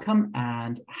primary outcome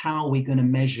and how we're going to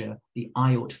measure the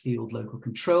IORT field local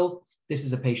control. This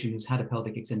is a patient who's had a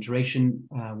pelvic exenteration.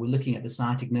 We're looking at the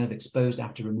sciatic nerve exposed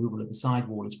after removal of the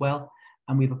sidewall as well.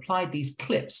 And we've applied these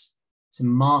clips to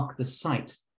mark the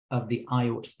site of the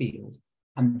IORT field.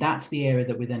 And that's the area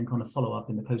that we're then going to follow up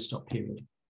in the post-op period.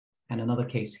 and another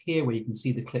case here where you can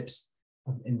see the clips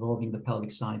involving the pelvic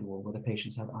sidewall where the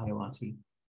patients have IORT.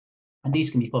 And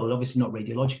these can be followed, obviously not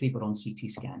radiologically, but on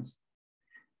CT scans.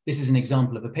 This is an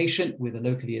example of a patient with a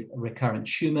locally recurrent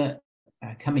tumor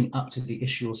coming up to the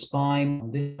ischial spine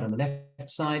on the left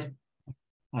side.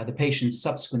 The patient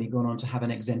subsequently gone on to have an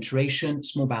exenteration,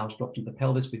 small bowels dropped into the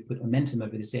pelvis. We've put omentum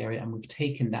over this area, and we've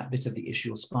taken that bit of the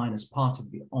ischial spine as part of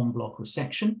the en bloc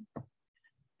resection.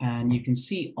 And you can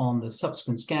see on the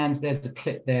subsequent scans, there's a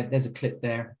clip there, there's a clip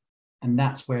there, and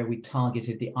that's where we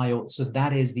targeted the IORT. So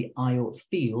that is the IORT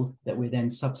field that we're then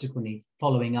subsequently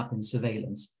following up in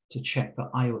surveillance to check for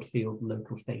IORT field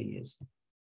local failures.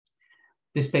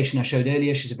 This patient I showed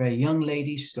earlier, she's a very young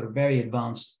lady. She's got a very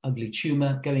advanced, ugly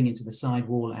tumor going into the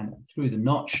sidewall and through the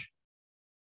notch.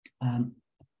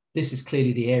 This is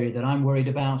clearly the area that I'm worried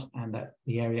about, and that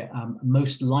the area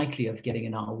most likely of getting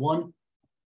an R1.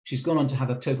 She's gone on to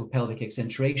have a total pelvic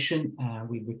exenteration.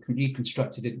 We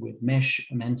reconstructed it with mesh,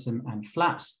 omentum, and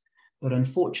flaps. But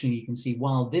unfortunately, you can see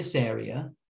while this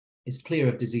area is clear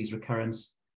of disease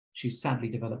recurrence, she's sadly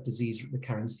developed disease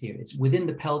recurrence here. It's within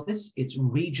the pelvis, it's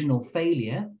regional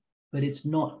failure, but it's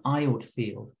not IORT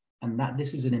field. And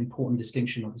this is an important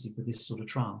distinction, obviously, for this sort of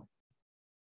trial.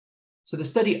 So the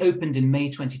study opened in May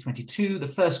 2022. The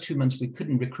first 2 months we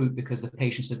couldn't recruit because the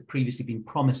patients had previously been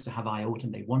promised to have IORT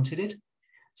and they wanted it.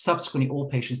 Subsequently, all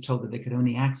patients told that they could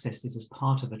only access this as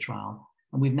part of the trial.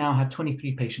 And we've now had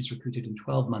 23 patients recruited in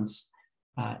 12 months.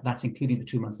 That's including the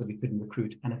 2 months that we couldn't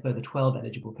recruit, and a further 12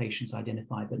 eligible patients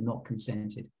identified but not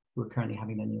consented who are currently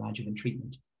having their neoadjuvant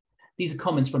treatment. These are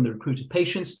comments from the recruited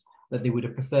patients that they would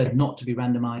have preferred not to be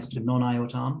randomized to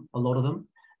non-IORT arm, a lot of them.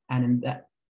 And in that,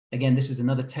 again, this is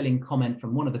another telling comment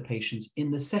from one of the patients. In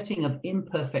the setting of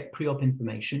imperfect pre-op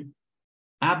information,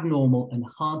 abnormal and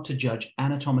hard to judge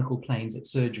anatomical planes at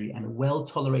surgery, and a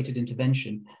well-tolerated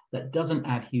intervention that doesn't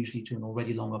add hugely to an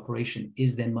already long operation,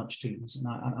 is there much to lose? And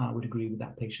I would agree with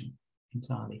that patient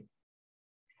entirely.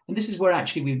 And this is where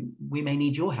actually we may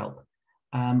need your help.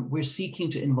 We're seeking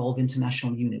to involve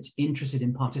international units interested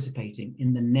in participating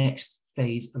in the next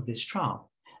phase of this trial.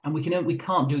 And we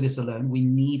can't do this alone. We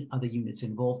need other units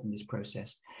involved in this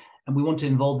process. And we want to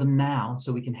involve them now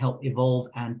so we can help evolve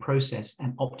and process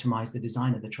and optimize the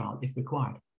design of the trial if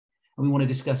required. And we want to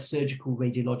discuss surgical,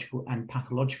 radiological, and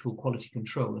pathological quality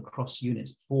control across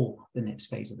units for the next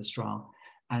phase of this trial,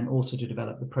 and also to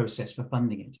develop the process for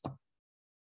funding it.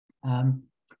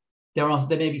 There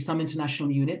may be some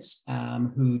international units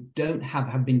who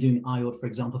have been doing IORT, for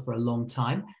example, for a long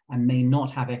time, and may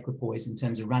not have equipoise in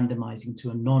terms of randomizing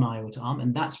to a non-IORT arm.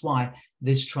 And that's why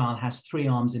this trial has 3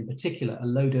 arms in particular, a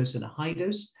low dose and a high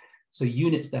dose. So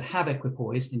units that have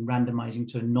equipoise in randomizing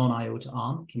to a non-IORT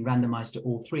arm can randomize to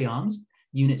all 3 arms.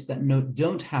 Units that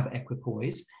don't have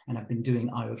equipoise and have been doing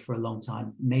IORT for a long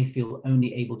time may feel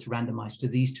only able to randomize to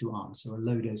these 2 arms, so a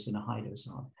low dose and a high dose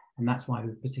arm. And that's why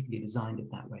we've particularly designed it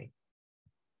that way.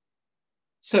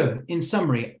 So in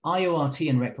summary, IORT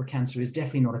and rectal cancer is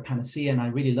definitely not a panacea. And I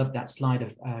really loved that slide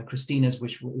of Christina's,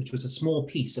 which was a small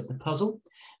piece of the puzzle.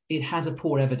 It has a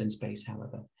poor evidence base,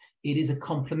 however. It is a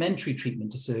complementary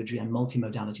treatment to surgery and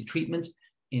multimodality treatment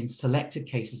in selected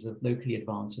cases of locally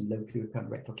advanced and locally recurrent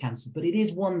rectal cancer. But it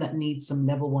is one that needs some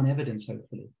level 1 evidence,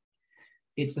 hopefully.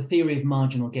 It's the theory of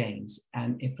marginal gains.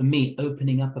 And for me,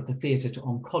 opening up of the theatre to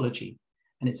oncology.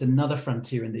 And it's another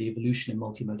frontier in the evolution of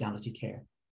multimodality care,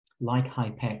 like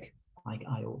HIPEC, like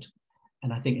IORT.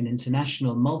 And I think an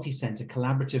international multi-center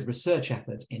collaborative research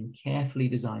effort in carefully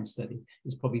designed study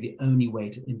is probably the only way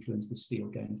to influence this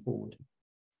field going forward.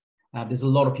 There's a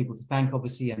lot of people to thank,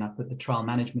 obviously, and I've put the trial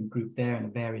management group there and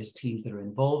the various teams that are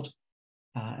involved,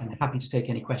 and happy to take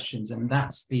any questions. And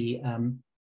that's the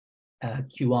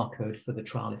QR code for the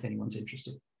trial if anyone's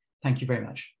interested. Thank you very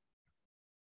much.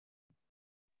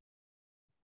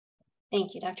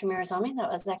 Thank you, Dr. Mirnezami. That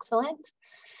was excellent.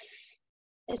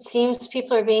 It seems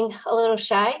people are being a little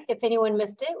shy. If anyone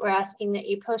missed it, we're asking that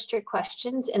you post your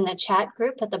questions in the chat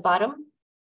group at the bottom.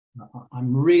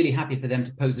 I'm really happy for them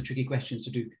to pose the tricky questions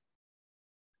to Duke.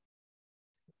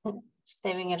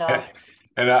 Saving it all.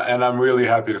 And I'm really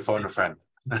happy to phone a friend.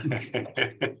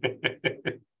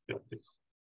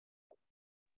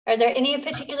 Are there any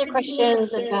particular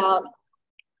questions about?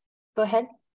 Go ahead.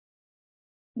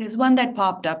 There's one that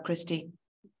popped up, Christy.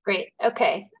 Great.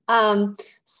 Okay.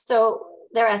 So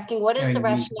they're asking, what is the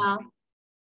rationale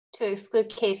to exclude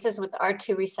cases with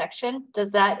R2 resection?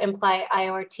 Does that imply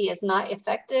IORT is not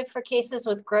effective for cases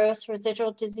with gross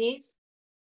residual disease?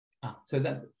 So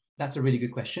that's a really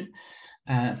good question.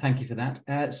 Thank you for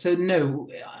that. So no,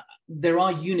 there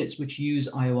are units which use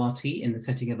IORT in the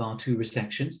setting of R2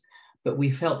 resections, But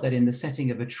we felt that in the setting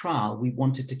of a trial, we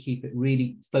wanted to keep it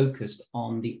really focused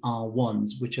on the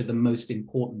R1s, which are the most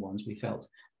important ones, we felt,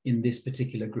 in this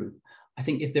particular group. I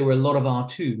think if there were a lot of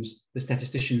R2s, the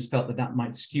statisticians felt that that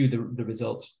might skew the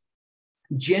results.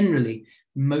 Generally,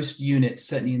 most units,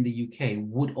 certainly in the UK,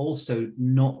 would also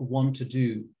not want to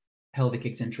do pelvic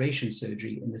exentration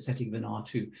surgery in the setting of an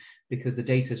R2, because the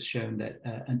data has shown that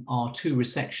an R2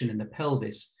 resection in the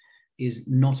pelvis is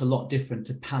not a lot different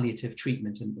to palliative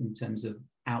treatment in terms of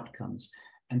outcomes.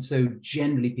 And so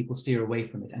generally people steer away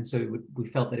from it. And so we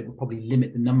felt that it would probably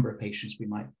limit the number of patients we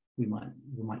might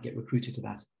get recruited to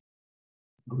that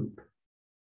group.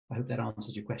 I hope that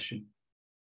answers your question.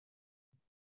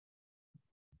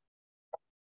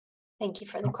 Thank you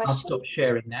for the question. I'll stop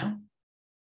sharing now.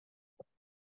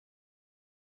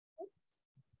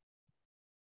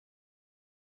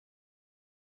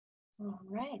 All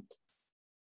right.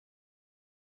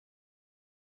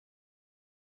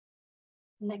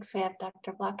 Next, we have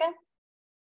Dr. Blakaj.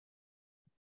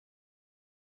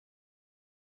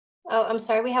 Oh, I'm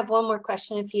sorry. We have one more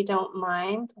question, if you don't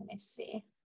mind. Let me see.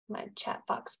 My chat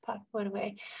box popped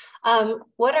away.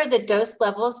 What are the dose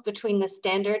levels between the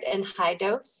standard and high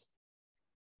dose?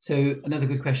 So another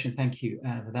good question. Thank you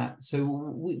for that. So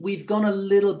we've gone a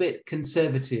little bit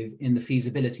conservative in the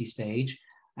feasibility stage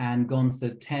and gone for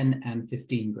 10 and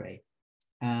 15 gray.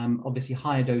 Obviously,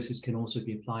 higher doses can also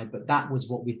be applied, but that was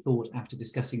what we thought after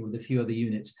discussing with a few other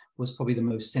units was probably the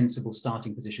most sensible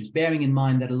starting positions, bearing in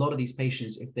mind that a lot of these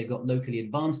patients, if they got locally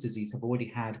advanced disease, have already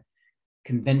had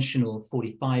conventional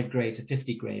 45 gray to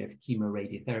 50 gray of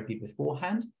chemoradiotherapy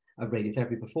beforehand,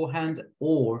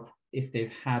 or if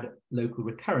they've had local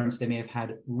recurrence, they may have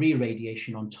had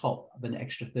re-radiation on top of an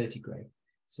extra 30 gray.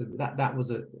 So that was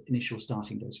an initial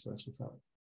starting dose for us, we felt.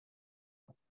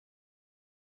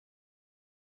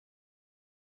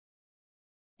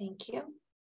 Thank you.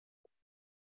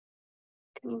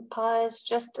 Can we pause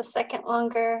just a second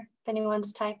longer if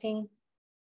anyone's typing?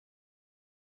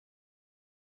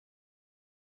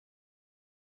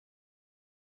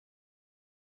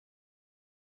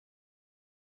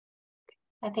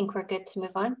 I think we're good to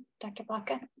move on. Dr.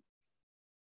 Blakaj.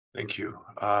 Thank you.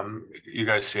 You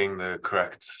guys seeing the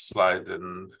correct slide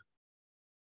and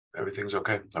everything's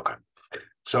okay? Okay.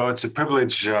 So it's a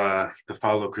privilege to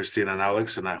follow Cristina and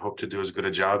Alex, and I hope to do as good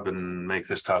a job and make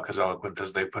this talk as eloquent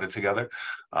as they put it together.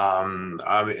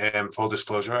 I am, full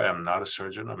disclosure, I am not a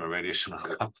surgeon. I'm a radiation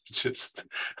oncologist,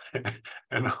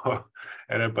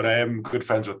 but I am good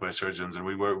friends with my surgeons, and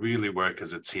we really work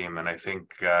as a team. And I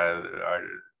think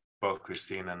both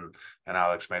Christine and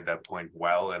Alex made that point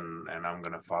well, and I'm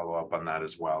going to follow up on that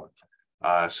as well.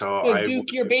 So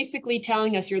Duke, you're basically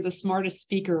telling us you're the smartest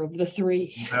speaker of the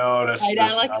three. No, that's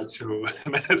Alex? not true.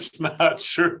 That's not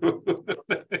true.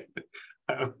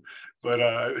 But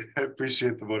I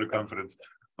appreciate the vote of confidence.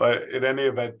 But in any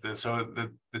event, so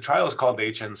the trial is called the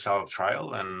HN-SOLVE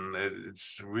trial, and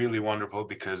it's really wonderful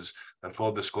because, the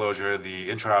full disclosure, the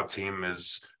IntraOp team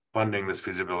is funding this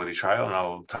feasibility trial, and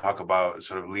I'll talk about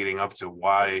sort of leading up to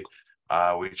why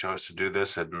we chose to do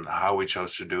this and how we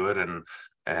chose to do it,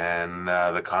 and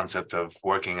the concept of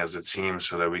working as a team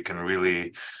so that we can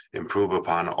really improve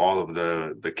upon all of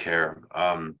the care.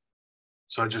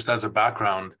 So just as a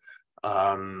background,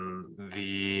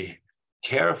 the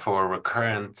care for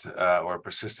recurrent or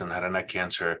persistent head and neck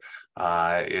cancer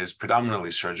is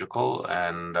predominantly surgical,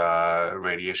 and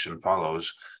radiation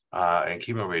follows, and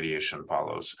chemoradiation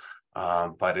follows.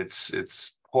 But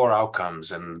it's poor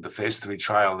outcomes, and the phase 3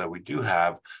 trial that we do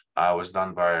have was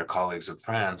done by our colleagues in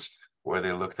France, where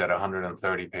they looked at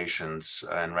 130 patients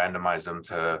and randomized them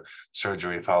to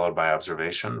surgery followed by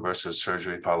observation versus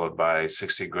surgery followed by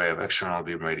 60 gray of external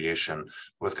beam radiation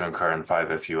with concurrent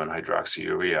 5-FU and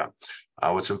hydroxyurea.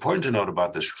 What's important to note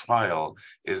about this trial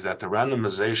is that the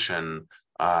randomization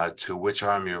to which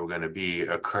arm you were going to be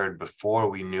occurred before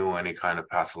we knew any kind of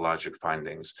pathologic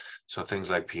findings. So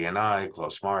things like PNI,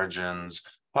 close margins,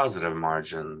 positive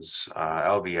margins,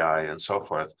 LVI, and so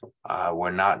forth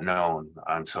were not known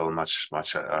until much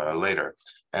later.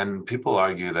 And people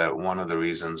argue that one of the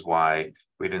reasons why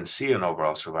we didn't see an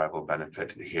overall survival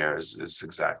benefit here is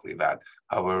exactly that.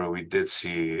 However, we did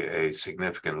see a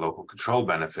significant local control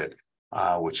benefit,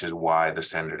 which is why the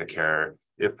standard of care,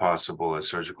 if possible, is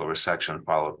surgical resection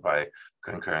followed by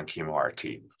concurrent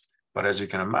chemo-RT. But as you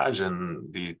can imagine,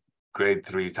 the grade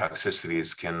 3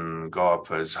 toxicities can go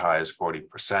up as high as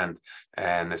 40%,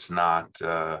 and it's not,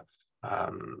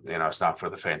 it's not for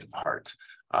the faint of heart.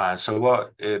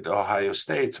 So at Ohio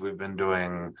State, we've been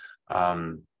doing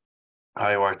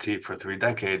IORT for 3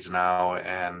 decades now,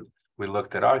 and we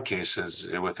looked at our cases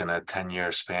within a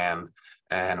 10-year span,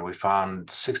 And we found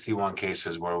 61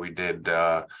 cases where we did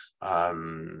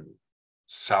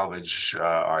salvage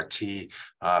RT,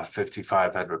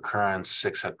 55 had recurrence,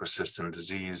 6 had persistent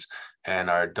disease, and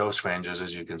our dose ranges,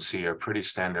 as you can see, are pretty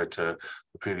standard to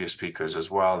the previous speakers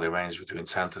as well. They range between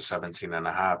 10 to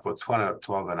 17.5, with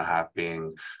 12.5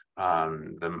 being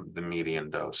the median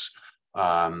dose.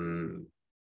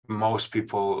 Most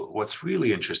people, what's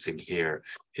really interesting here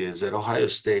is at Ohio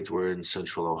State, we're in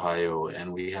central Ohio,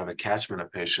 and we have a catchment of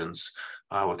patients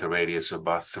with a radius of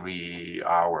about 3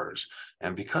 hours.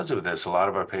 And because of this, a lot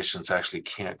of our patients actually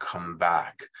can't come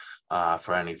back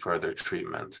for any further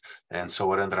treatment. And so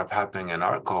what ended up happening in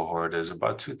our cohort is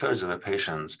about 2/3 of the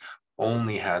patients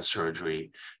only had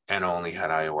surgery and only had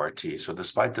IORT. So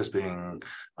despite this being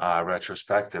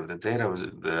retrospective,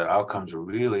 the outcomes were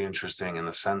really interesting in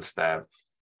the sense that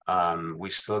we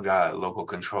still got local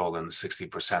control in the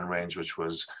 60% range, which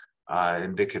was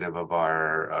indicative of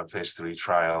our phase 3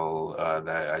 trial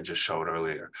that I just showed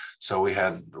earlier. So we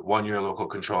had 1 year local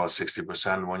control at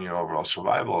 60%, 1 year overall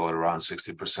survival at around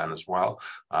 60% as well.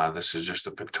 This is just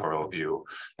a pictorial view.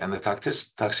 And the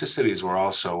toxicities were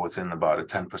also within about a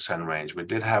 10% range. We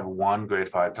did have 1 grade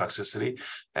 5 toxicity,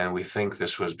 and we think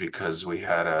this was because we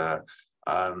had a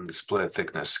split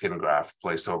thickness skin graft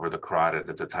placed over the carotid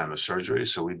at the time of surgery.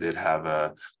 So we did have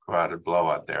a carotid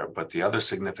blowout there. But the other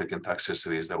significant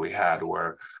toxicities that we had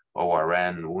were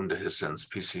ORN, wound dehiscence,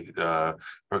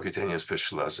 percutaneous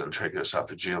fistulas, and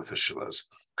tracheoesophageal fistulas.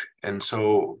 And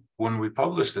so when we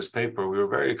published this paper, we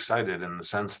were very excited in the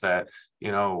sense that,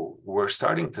 you know, we're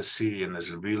starting to see in this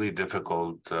really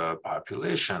difficult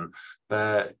population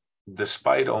that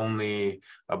despite only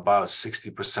about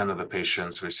 60% of the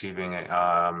patients receiving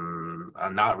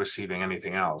not receiving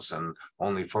anything else, and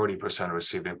only 40%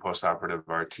 receiving postoperative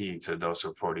RT to a dose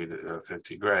of 40 to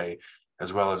 50 gray,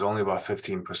 as well as only about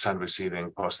 15% receiving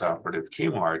postoperative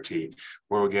chemo RT,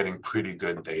 where we're getting pretty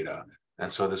good data.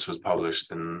 And so this was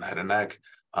published in Head and Neck.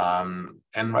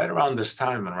 And right around this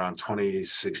time, around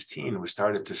 2016, we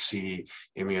started to see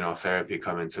immunotherapy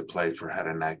come into play for head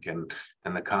and neck, and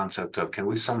the concept of, can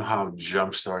we somehow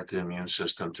jumpstart the immune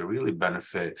system to really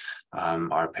benefit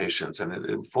our patients? And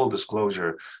in full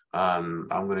disclosure, I'm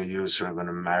going to use sort of an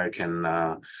American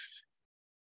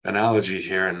analogy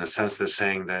here, in the sense that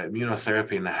saying that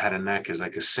immunotherapy in the head and neck is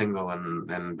like a single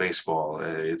in baseball.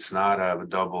 It's not a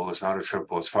double, it's not a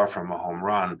triple, it's far from a home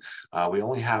run. We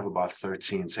only have about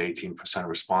 13 to 18%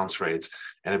 response rates,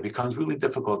 and it becomes really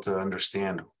difficult to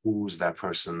understand who's that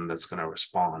person that's going to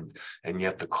respond. And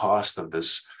yet the cost of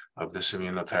this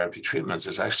immunotherapy treatments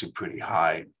is actually pretty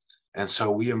high. And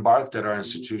so we embarked at our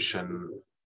institution.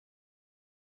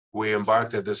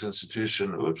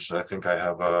 Oops, I think I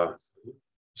have a.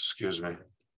 Excuse me.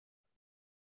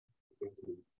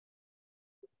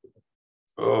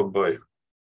 Oh boy.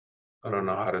 I don't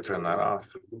know how to turn that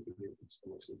off.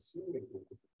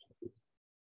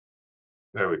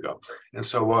 There we go. And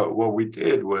so what we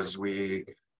did was we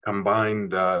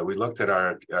combined, we looked at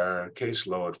our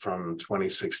caseload from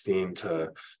 2016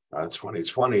 to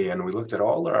 2020, and we looked at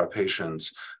all of our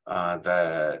patients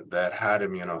that had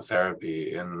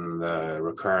immunotherapy in the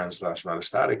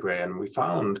recurrent/metastatic array, and we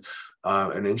found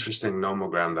an interesting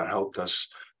nomogram that helped us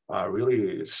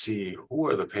really see who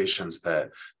are the patients that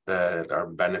are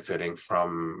benefiting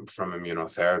from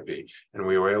immunotherapy. And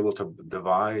we were able to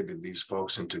divide these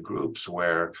folks into groups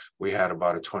where we had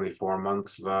about a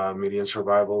 24-month median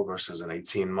survival versus an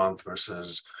 18-month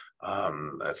versus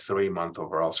a 3-month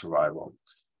overall survival.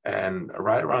 And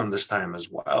right around this time as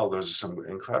well, there's some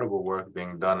incredible work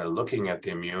being done in looking at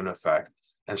the immune effect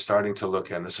and starting to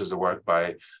look, and this is the work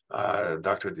by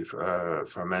Dr.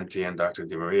 Fermenti and Dr.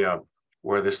 Di Maria,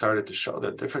 where they started to show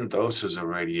that different doses of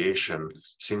radiation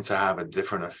seem to have a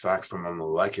different effect from a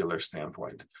molecular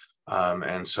standpoint.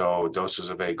 And so doses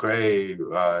of 8 gray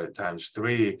times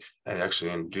 3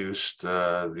 actually induced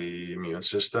the immune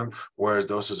system, whereas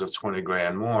doses of 20 gray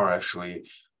and more actually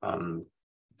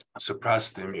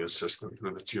suppress the immune system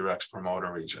through the T-Rex promoter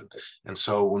region. And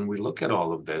so when we look at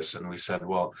all of this and we said,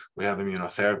 well, we have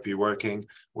immunotherapy working,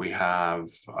 we have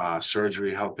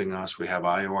surgery helping us, we have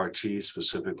IORT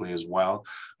specifically as well,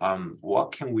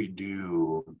 what can we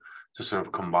do to sort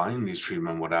of combine these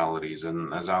treatment modalities?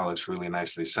 And as Alex really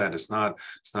nicely said, it's not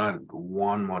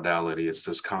one modality, it's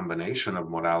this combination of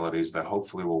modalities that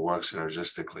hopefully will work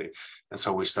synergistically. And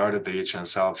so we started the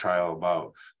HNCell trial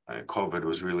about COVID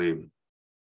was really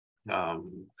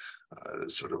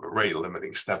sort of a rate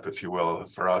limiting step, if you will,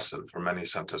 for us and for many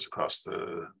centers across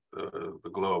the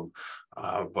globe.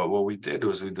 But what we did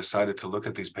was we decided to look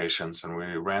at these patients and we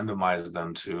randomized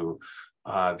them to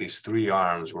these 3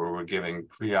 arms where we're giving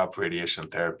pre-op radiation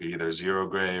therapy, either 0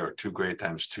 gray or 2 gray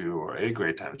times 2 or 8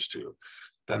 gray times 2.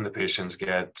 Then the patients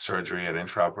get surgery at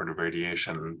intraoperative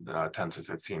radiation, 10 to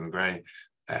 15 gray,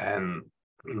 and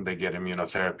they get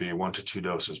immunotherapy 1 to 2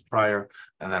 doses prior,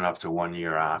 and then up to 1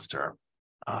 year after.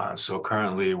 So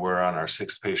currently we're on our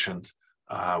 6th patient.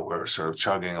 We're sort of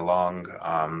chugging along.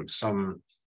 Some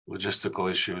logistical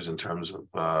issues in terms of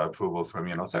approval for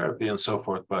immunotherapy and so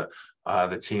forth, but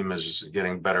the team is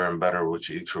getting better and better with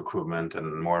each recruitment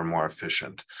and more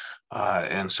efficient.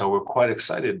 And so we're quite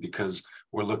excited because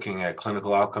we're looking at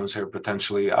clinical outcomes here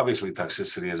potentially. Obviously,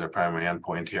 toxicity is our primary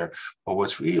endpoint here. But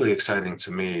what's really exciting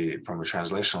to me from a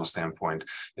translational standpoint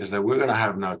is that we're going to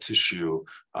have now tissue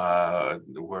where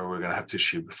we're going to have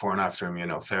tissue before and after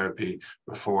immunotherapy,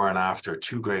 before and after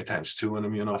 2 gray times 2 in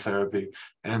immunotherapy,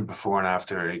 and before and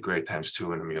after 8 gray times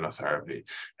 2 in immunotherapy.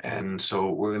 And so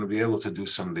we're going to be able to do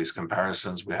some of these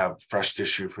comparisons. We have fresh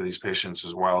tissue for these patients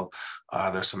as well.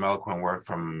 There's some eloquent work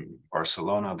from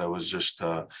Barcelona that was just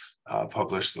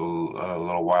published a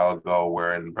little while ago,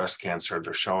 where in breast cancer,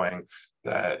 they're showing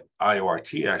that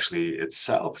IORT actually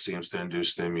itself seems to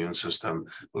induce the immune system,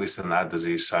 at least in that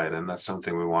disease site. And that's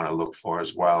something we want to look for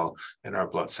as well in our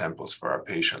blood samples for our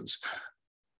patients.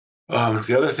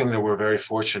 The other thing that we're very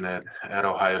fortunate at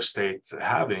Ohio State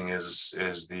having is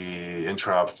the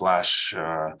IntraOp Flash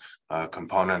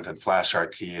component, and Flash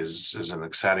RT is an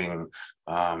exciting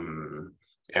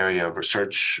area of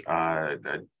research. I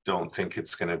don't think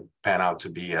it's going to pan out to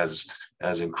be as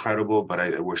incredible,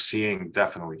 but we're seeing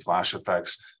definitely flash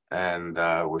effects, and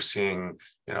we're seeing,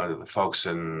 the folks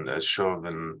in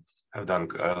Chauvin have done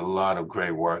a lot of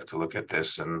great work to look at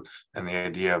this, and the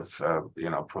idea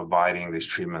of providing these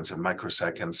treatments in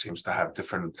microseconds seems to have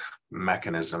different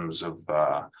mechanisms of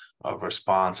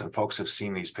response. And folks have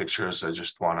seen these pictures. I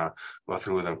just want to go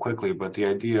through them quickly. But the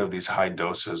idea of these high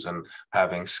doses and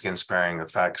having skin sparing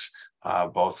effects,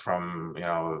 both from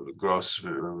gross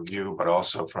view, but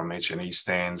also from H&E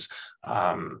stains,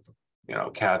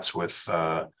 cats with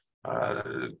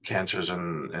cancers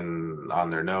on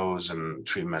their nose and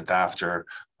treatment after,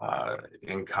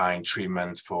 in-kind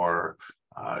treatment for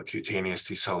cutaneous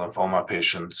T-cell lymphoma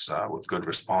patients with good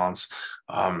response.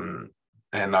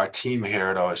 And our team here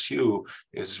at OSU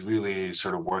is really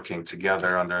sort of working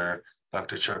together under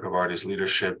Dr. Chakravarty's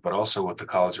leadership, but also with the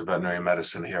College of Veterinary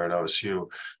Medicine here at OSU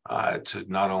to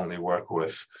not only work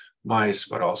with mice,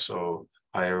 but also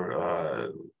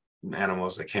higher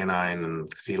animals, the canine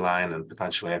and feline and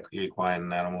potentially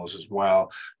equine animals as well.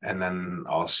 And then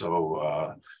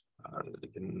also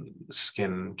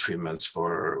skin treatments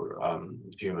for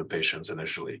human patients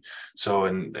initially. So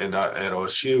at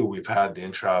OSU, we've had the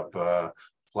IntraOp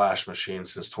Flash machine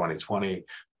since 2020.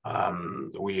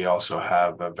 We also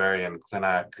have a variant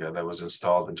clinic that was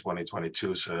installed in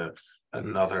 2022. So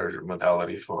another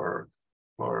modality for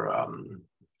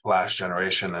flash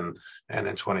generation, and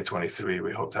in 2023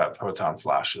 we hope to have proton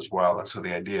flash as well. And so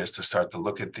the idea is to start to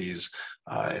look at these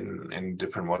in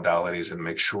different modalities and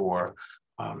make sure.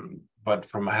 But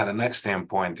from a head and neck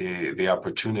standpoint, the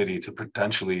opportunity to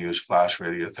potentially use flash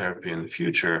radiotherapy in the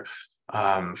future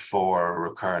for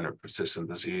recurrent or persistent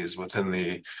disease within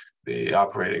the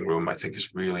operating room, I think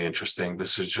is really interesting.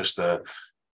 This is just a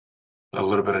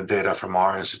little bit of data from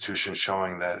our institution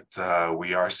showing that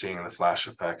we are seeing the flash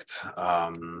effect.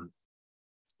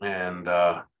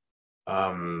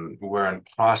 We're in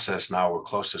process now. We're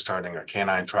close to starting our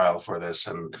canine trial for this,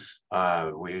 and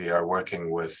we are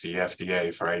working with the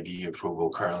FDA for IDE approval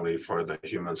currently for the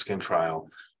human skin trial.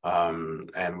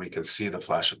 And we can see the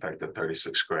flash effect at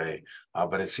 36 gray,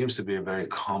 but it seems to be a very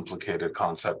complicated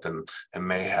concept and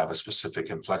may have a specific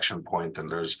inflection point, and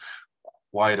there's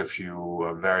quite a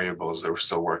few variables that we're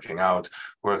still working out.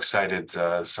 We're excited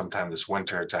sometime this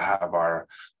winter to have our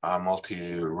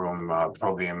multi-room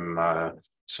ProBeam,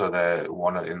 so that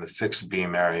in the fixed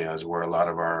beam areas where a lot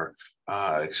of our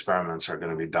experiments are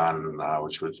going to be done,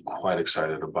 which we're quite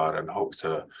excited about and hope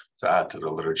to add to the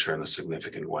literature in a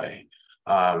significant way.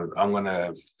 I'm going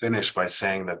to finish by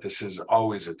saying that this is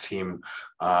always a team.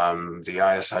 The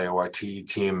IORT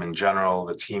team in general,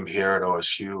 the team here at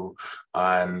OSU,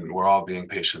 and we're all being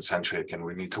patient-centric, and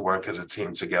we need to work as a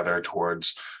team together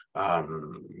towards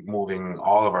moving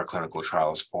all of our clinical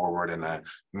trials forward in a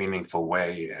meaningful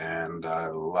way. And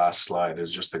the last slide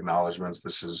is just acknowledgements.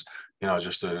 This is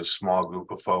just a small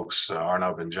group of folks,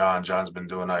 Arnav and John. John's been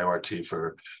doing IORT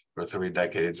for 3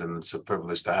 decades, and it's a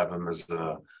privilege to have him as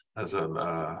a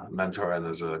mentor and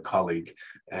as a colleague,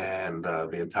 and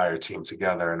the entire team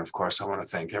together. And of course, I want to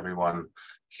thank everyone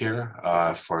here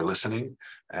for listening.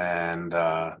 And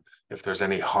if there's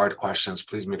any hard questions,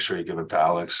 please make sure you give them to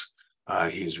Alex.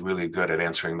 He's really good at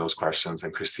answering those questions,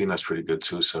 and Christina's pretty good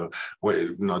too. So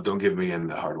wait, no, don't give me in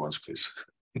the hard ones, please.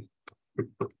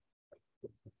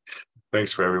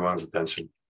 Thanks for everyone's attention.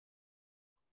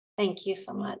 Thank you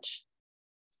so much.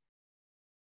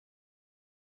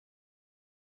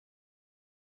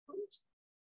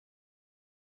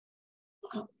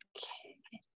 Okay.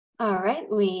 All right.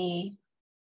 Wait.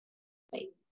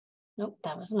 Nope,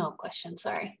 that was no question.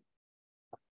 Sorry.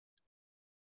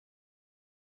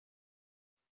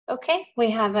 Okay,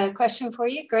 we have a question for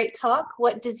you. Great talk.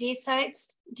 What disease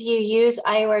sites do you use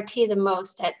IORT the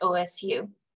most at OSU?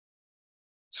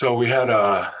 So we had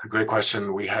a great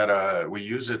question. We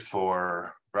use it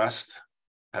for breast,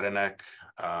 head and neck,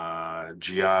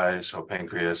 GI, so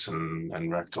pancreas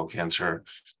and rectal cancer,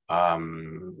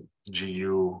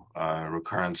 GU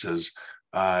recurrences.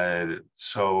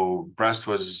 So breast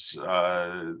was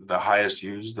the highest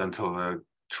used until the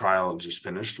trial just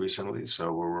finished recently.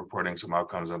 So we're reporting some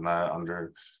outcomes on that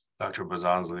under Dr.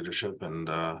 Bazan's leadership and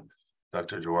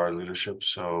Dr. Jawar's leadership.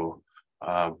 So,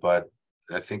 but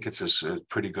I think it's a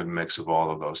pretty good mix of all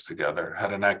of those together.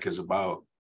 Head and neck is about,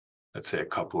 let's say, a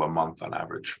couple a month on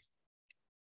average.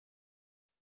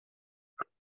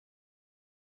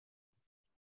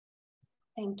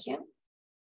 Thank you.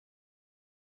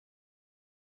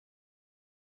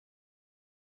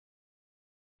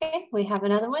 Okay, we have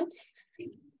another one.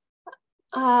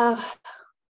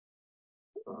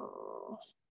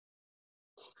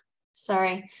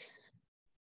 Sorry.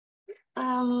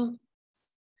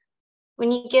 When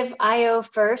you give IO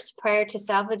first prior to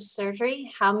salvage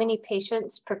surgery, how many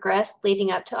patients progress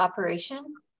leading up to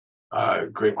operation?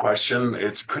 Great question.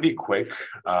 It's pretty quick.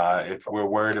 If we're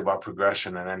worried about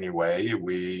progression in any way,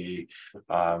 we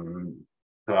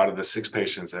so out of the 6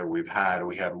 patients that we've had,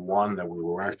 we had 1 that we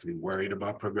were actually worried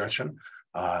about progression.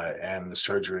 And the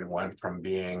surgery went from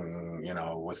being,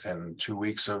 within 2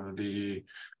 weeks of the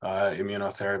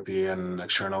immunotherapy and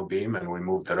external beam, and we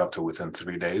moved it up to within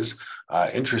 3 days.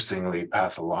 Interestingly,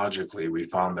 pathologically, we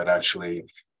found that actually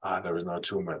there was no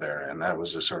tumor there, and that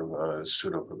was a sort of a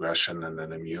pseudo progression and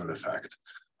an immune effect.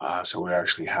 So we're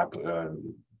actually happy,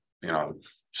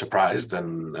 surprised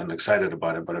and excited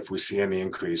about it. But if we see any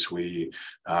increase, we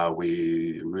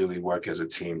really work as a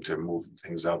team to move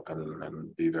things up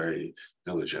and be very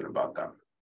diligent about that.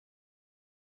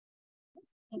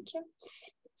 Thank you.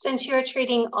 Since you're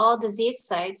treating all disease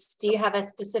sites, do you have a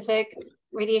specific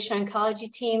radiation oncology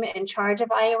team in charge of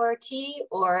IORT,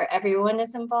 or everyone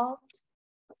is involved?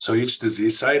 So each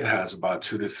disease site has about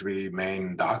 2 to 3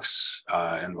 main docs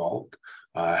involved.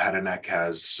 Head and neck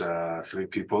has 3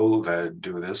 people that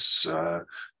do this,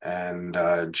 and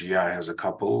GI has a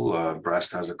couple,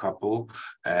 breast has a couple,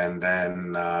 and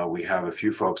then we have a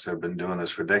few folks that have been doing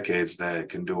this for decades that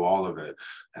can do all of it.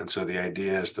 And so the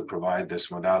idea is to provide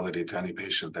this modality to any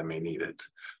patient that may need it.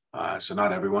 So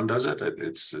not everyone does it.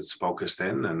 It's focused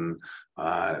in, and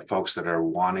folks that are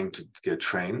wanting to get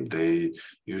trained, they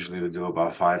usually would do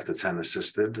about 5 to 10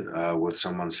 assisted with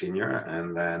someone senior.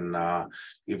 And then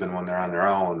even when they're on their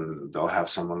own, they'll have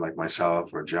someone like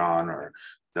myself or John or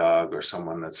Doug or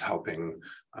someone that's helping,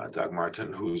 Doug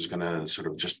Martin, who's going to sort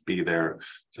of just be there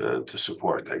to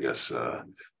support, I guess.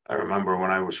 I remember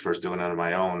when I was first doing it on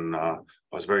my own,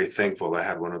 I was very thankful I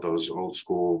had one of those old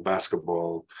school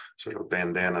basketball sort of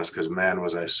bandanas, because man,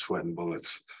 was I sweating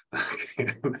bullets.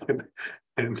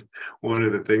 And one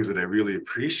of the things that I really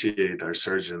appreciate our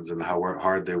surgeons and how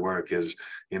hard they work is,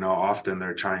 often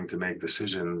they're trying to make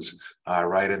decisions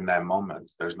right in that moment.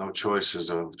 There's no choices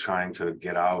of trying to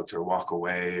get out or walk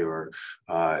away, or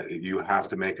you have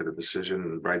to make a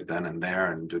decision right then and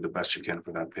there and do the best you can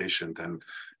for that patient.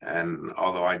 And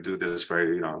although I do this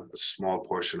very, a small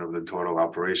portion of the total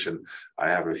operation, I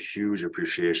have a huge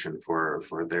appreciation for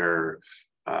their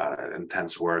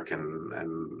intense work and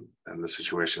the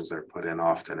situations they're put in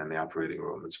often in the operating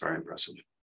room. It's very impressive.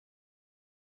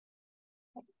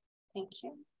 Thank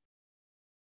you.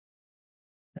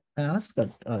 I asked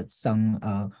some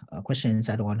questions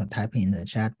I don't want to type in the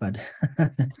chat, but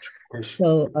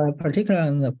so particularly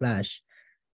on the flash,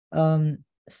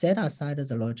 set aside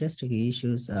the logistic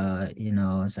issues,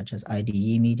 such as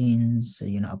IDE meetings,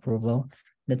 approval.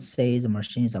 Let's say the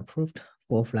machine is approved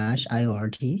for flash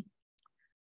IORT.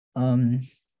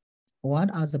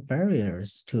 What are the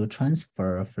barriers to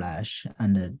transfer flash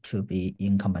and to be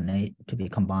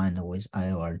combined with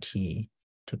IORT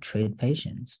to treat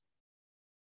patients?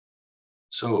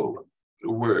 So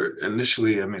we're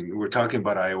talking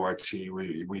about IORT.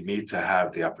 We need to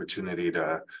have the opportunity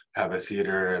to have a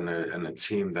theater and a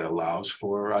team that allows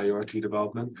for IORT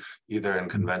development, either in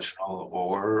conventional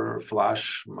or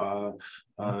flash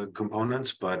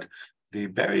components. But the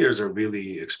barriers are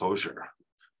really exposure.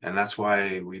 And that's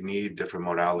why we need different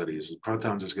modalities.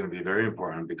 Protons is going to be very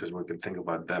important because we can think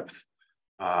about depth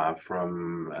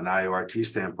from an IORT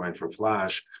standpoint for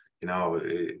flash.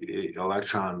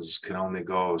 Electrons can only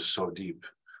go so deep.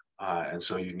 And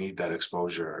so you need that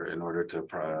exposure in order to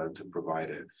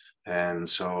provide it. And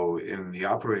so in the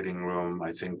operating room,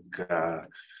 I think,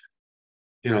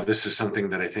 this is something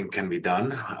that I think can be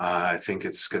done. I think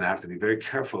it's going to have to be very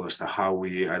careful as to how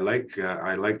I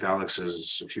liked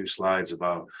Alex's few slides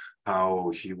about how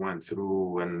he went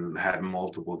through and had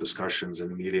multiple discussions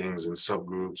and meetings and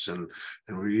subgroups and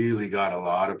really got a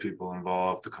lot of people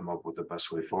involved to come up with the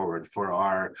best way forward. For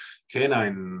our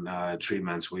canine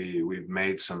treatments, we've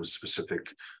made some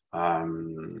specific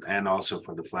and also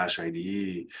for the Flash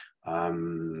IDE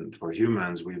for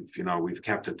humans, we've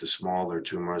kept it to smaller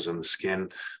tumors on the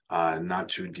skin, not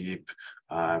too deep,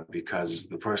 because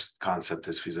the first concept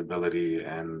is feasibility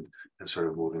and sort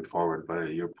of moving forward.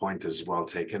 But your point is well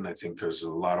taken. I think there's a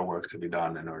lot of work to be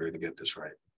done in order to get this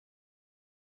right.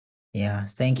 Yeah,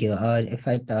 thank you. If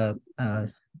I don't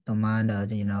mind,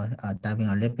 diving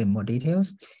a little bit more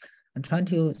details. I'm trying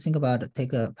to think about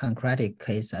take a pancreatic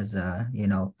case as a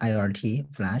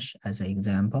IORT flash as an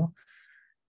example.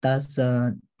 Does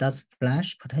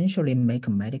flash potentially make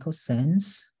medical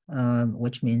sense?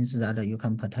 Which means that you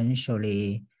can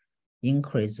potentially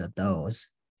increase the dose.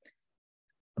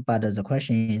 But the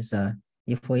question is,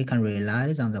 if we can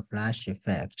rely on the flash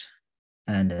effect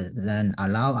and then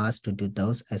allow us to do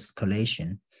dose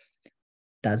escalation,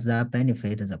 does that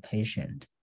benefit the patient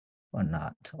or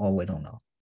not? Or we don't know.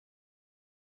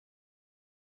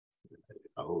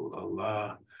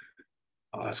 I'll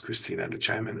ask Cristina to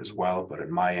chime in as well, but at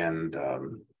my end,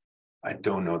 I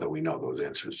don't know that we know those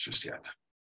answers just yet.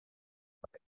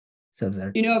 So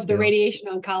if the radiation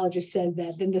oncologist said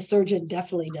that, then the surgeon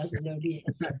definitely doesn't know the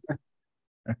answer.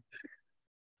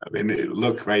 I mean,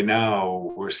 look, right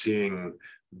now we're seeing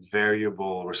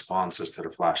variable responses to the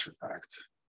flash effect,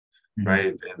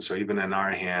 right? And so even in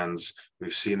our hands,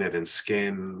 we've seen it in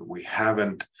skin. We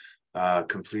haven't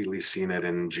completely seen it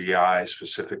in GI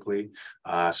specifically.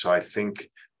 So I think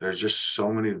there's just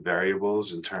so many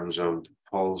variables in terms of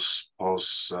pulse,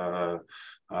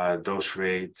 dose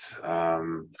rate,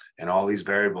 and all these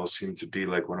variables seem to be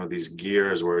like one of these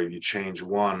gears where if you change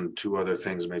one, two other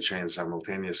things may change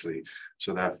simultaneously.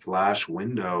 So that flash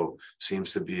window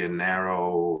seems to be a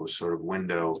narrow sort of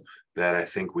window that I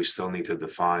think we still need to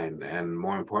define. And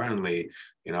more importantly,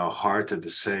 hard to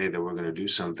say that we're going to do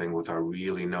something without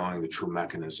really knowing the true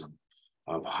mechanism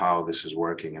of how this is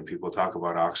working. And people talk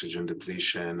about oxygen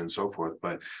depletion and so forth,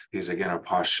 but these again are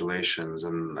postulations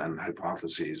and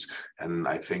hypotheses. And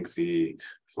I think the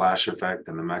flash effect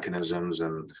and the mechanisms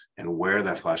and where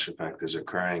that flash effect is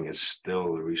occurring is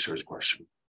still a research question.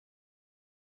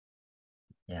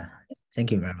 Yeah,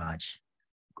 thank you very much.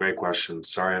 Great question.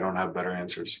 Sorry, I don't have better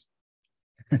answers.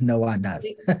 No one does.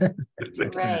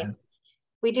 Right.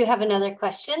 We do have another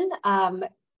question.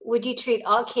 Would you treat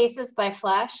all cases by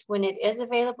flash when it is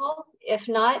available? If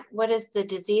not, what is the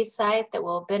disease site that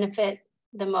will benefit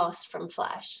the most from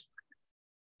flash?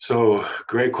 So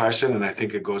great question. And I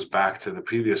think it goes back to the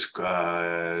previous, question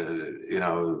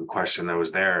that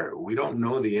was there. We don't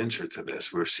know the answer to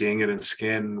this. We're seeing it in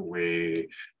skin. We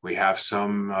have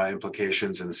some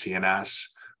implications in CNS.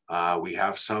 We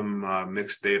have some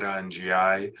mixed data in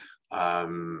GI.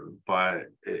 But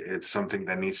it's something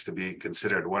that needs to be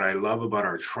considered. What I love about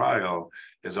our trial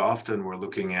is often we're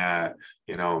looking at,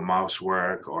 mouse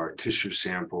work or tissue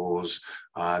samples,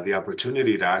 the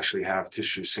opportunity to actually have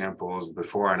tissue samples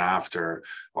before and after,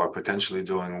 or potentially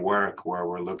doing work where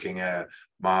we're looking at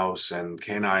mouse and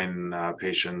canine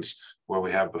patients where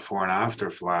we have before and after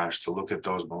flash to look at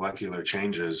those molecular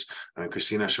changes. I mean,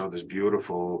 Cristina showed this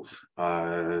beautiful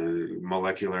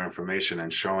molecular information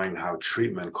and showing how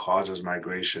treatment causes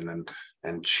migration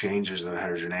and changes the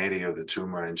heterogeneity of the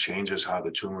tumor and changes how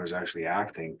the tumor is actually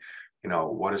acting.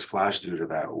 What does flash do to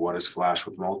that? What is flash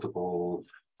with multiple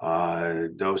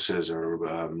doses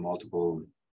or multiple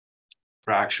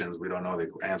fractions? We don't know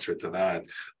the answer to that.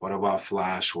 What about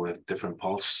flash with different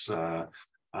pulse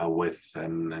width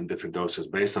and different doses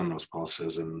based on those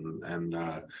pulses and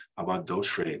about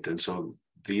dose rate? And so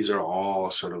these are all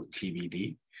sort of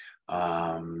TBD.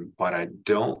 But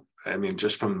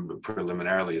just from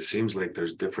preliminarily, it seems like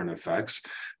there's different effects.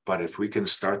 But if we can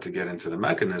start to get into the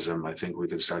mechanism, I think we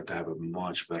can start to have a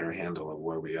much better handle of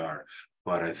where we are.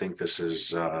 But I think this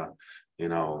is,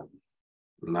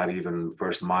 not even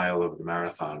first mile of the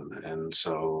marathon. And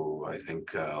so I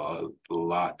think a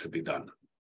lot to be done,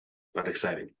 but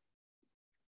exciting.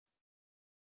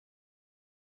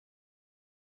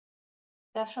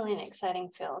 Definitely an exciting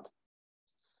field.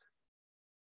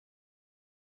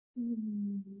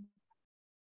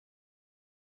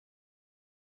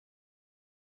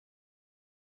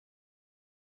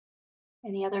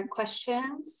 Any other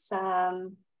questions?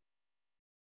 Or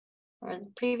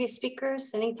the previous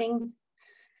speakers, anything?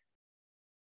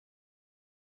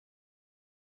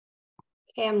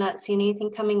 Okay, I'm not seeing anything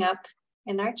coming up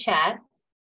in our chat.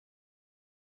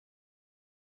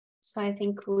 So I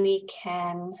think we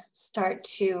can start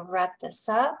to wrap this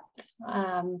up.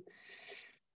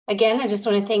 Again, I just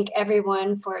want to thank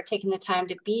everyone for taking the time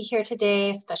to be here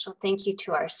today. A special thank you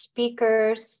to our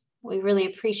speakers. We really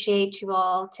appreciate you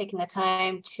all taking the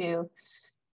time to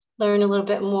learn a little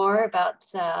bit more about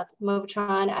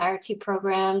Mobetron, IORT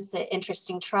programs, the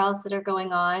interesting trials that are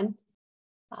going on.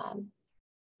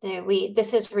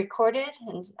 This is recorded,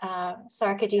 and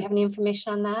Sarika, do you have any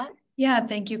information on that? Yeah,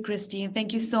 thank you, Christy. And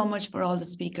thank you so much for all the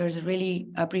speakers. I really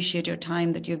appreciate your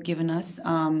time that you've given us.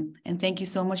 And thank you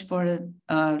so much for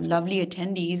lovely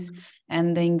attendees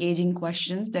and the engaging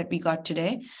questions that we got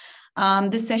today.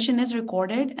 This session is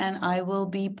recorded, and I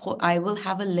will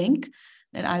have a link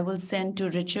that I will send to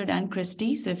Richard and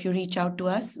Christy. So if you reach out to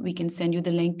us, we can send you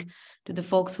the link to the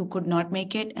folks who could not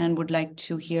make it and would like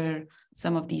to hear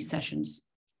some of these sessions.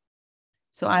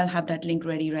 So I'll have that link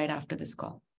ready right after this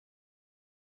call.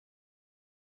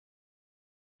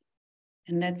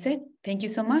 And that's it. Thank you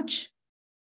so much.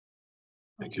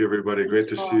 Thank you, everybody. Great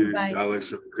to see you, Bye.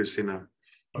 Alex and Cristina.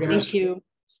 Thank you.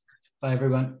 Bye,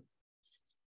 everyone.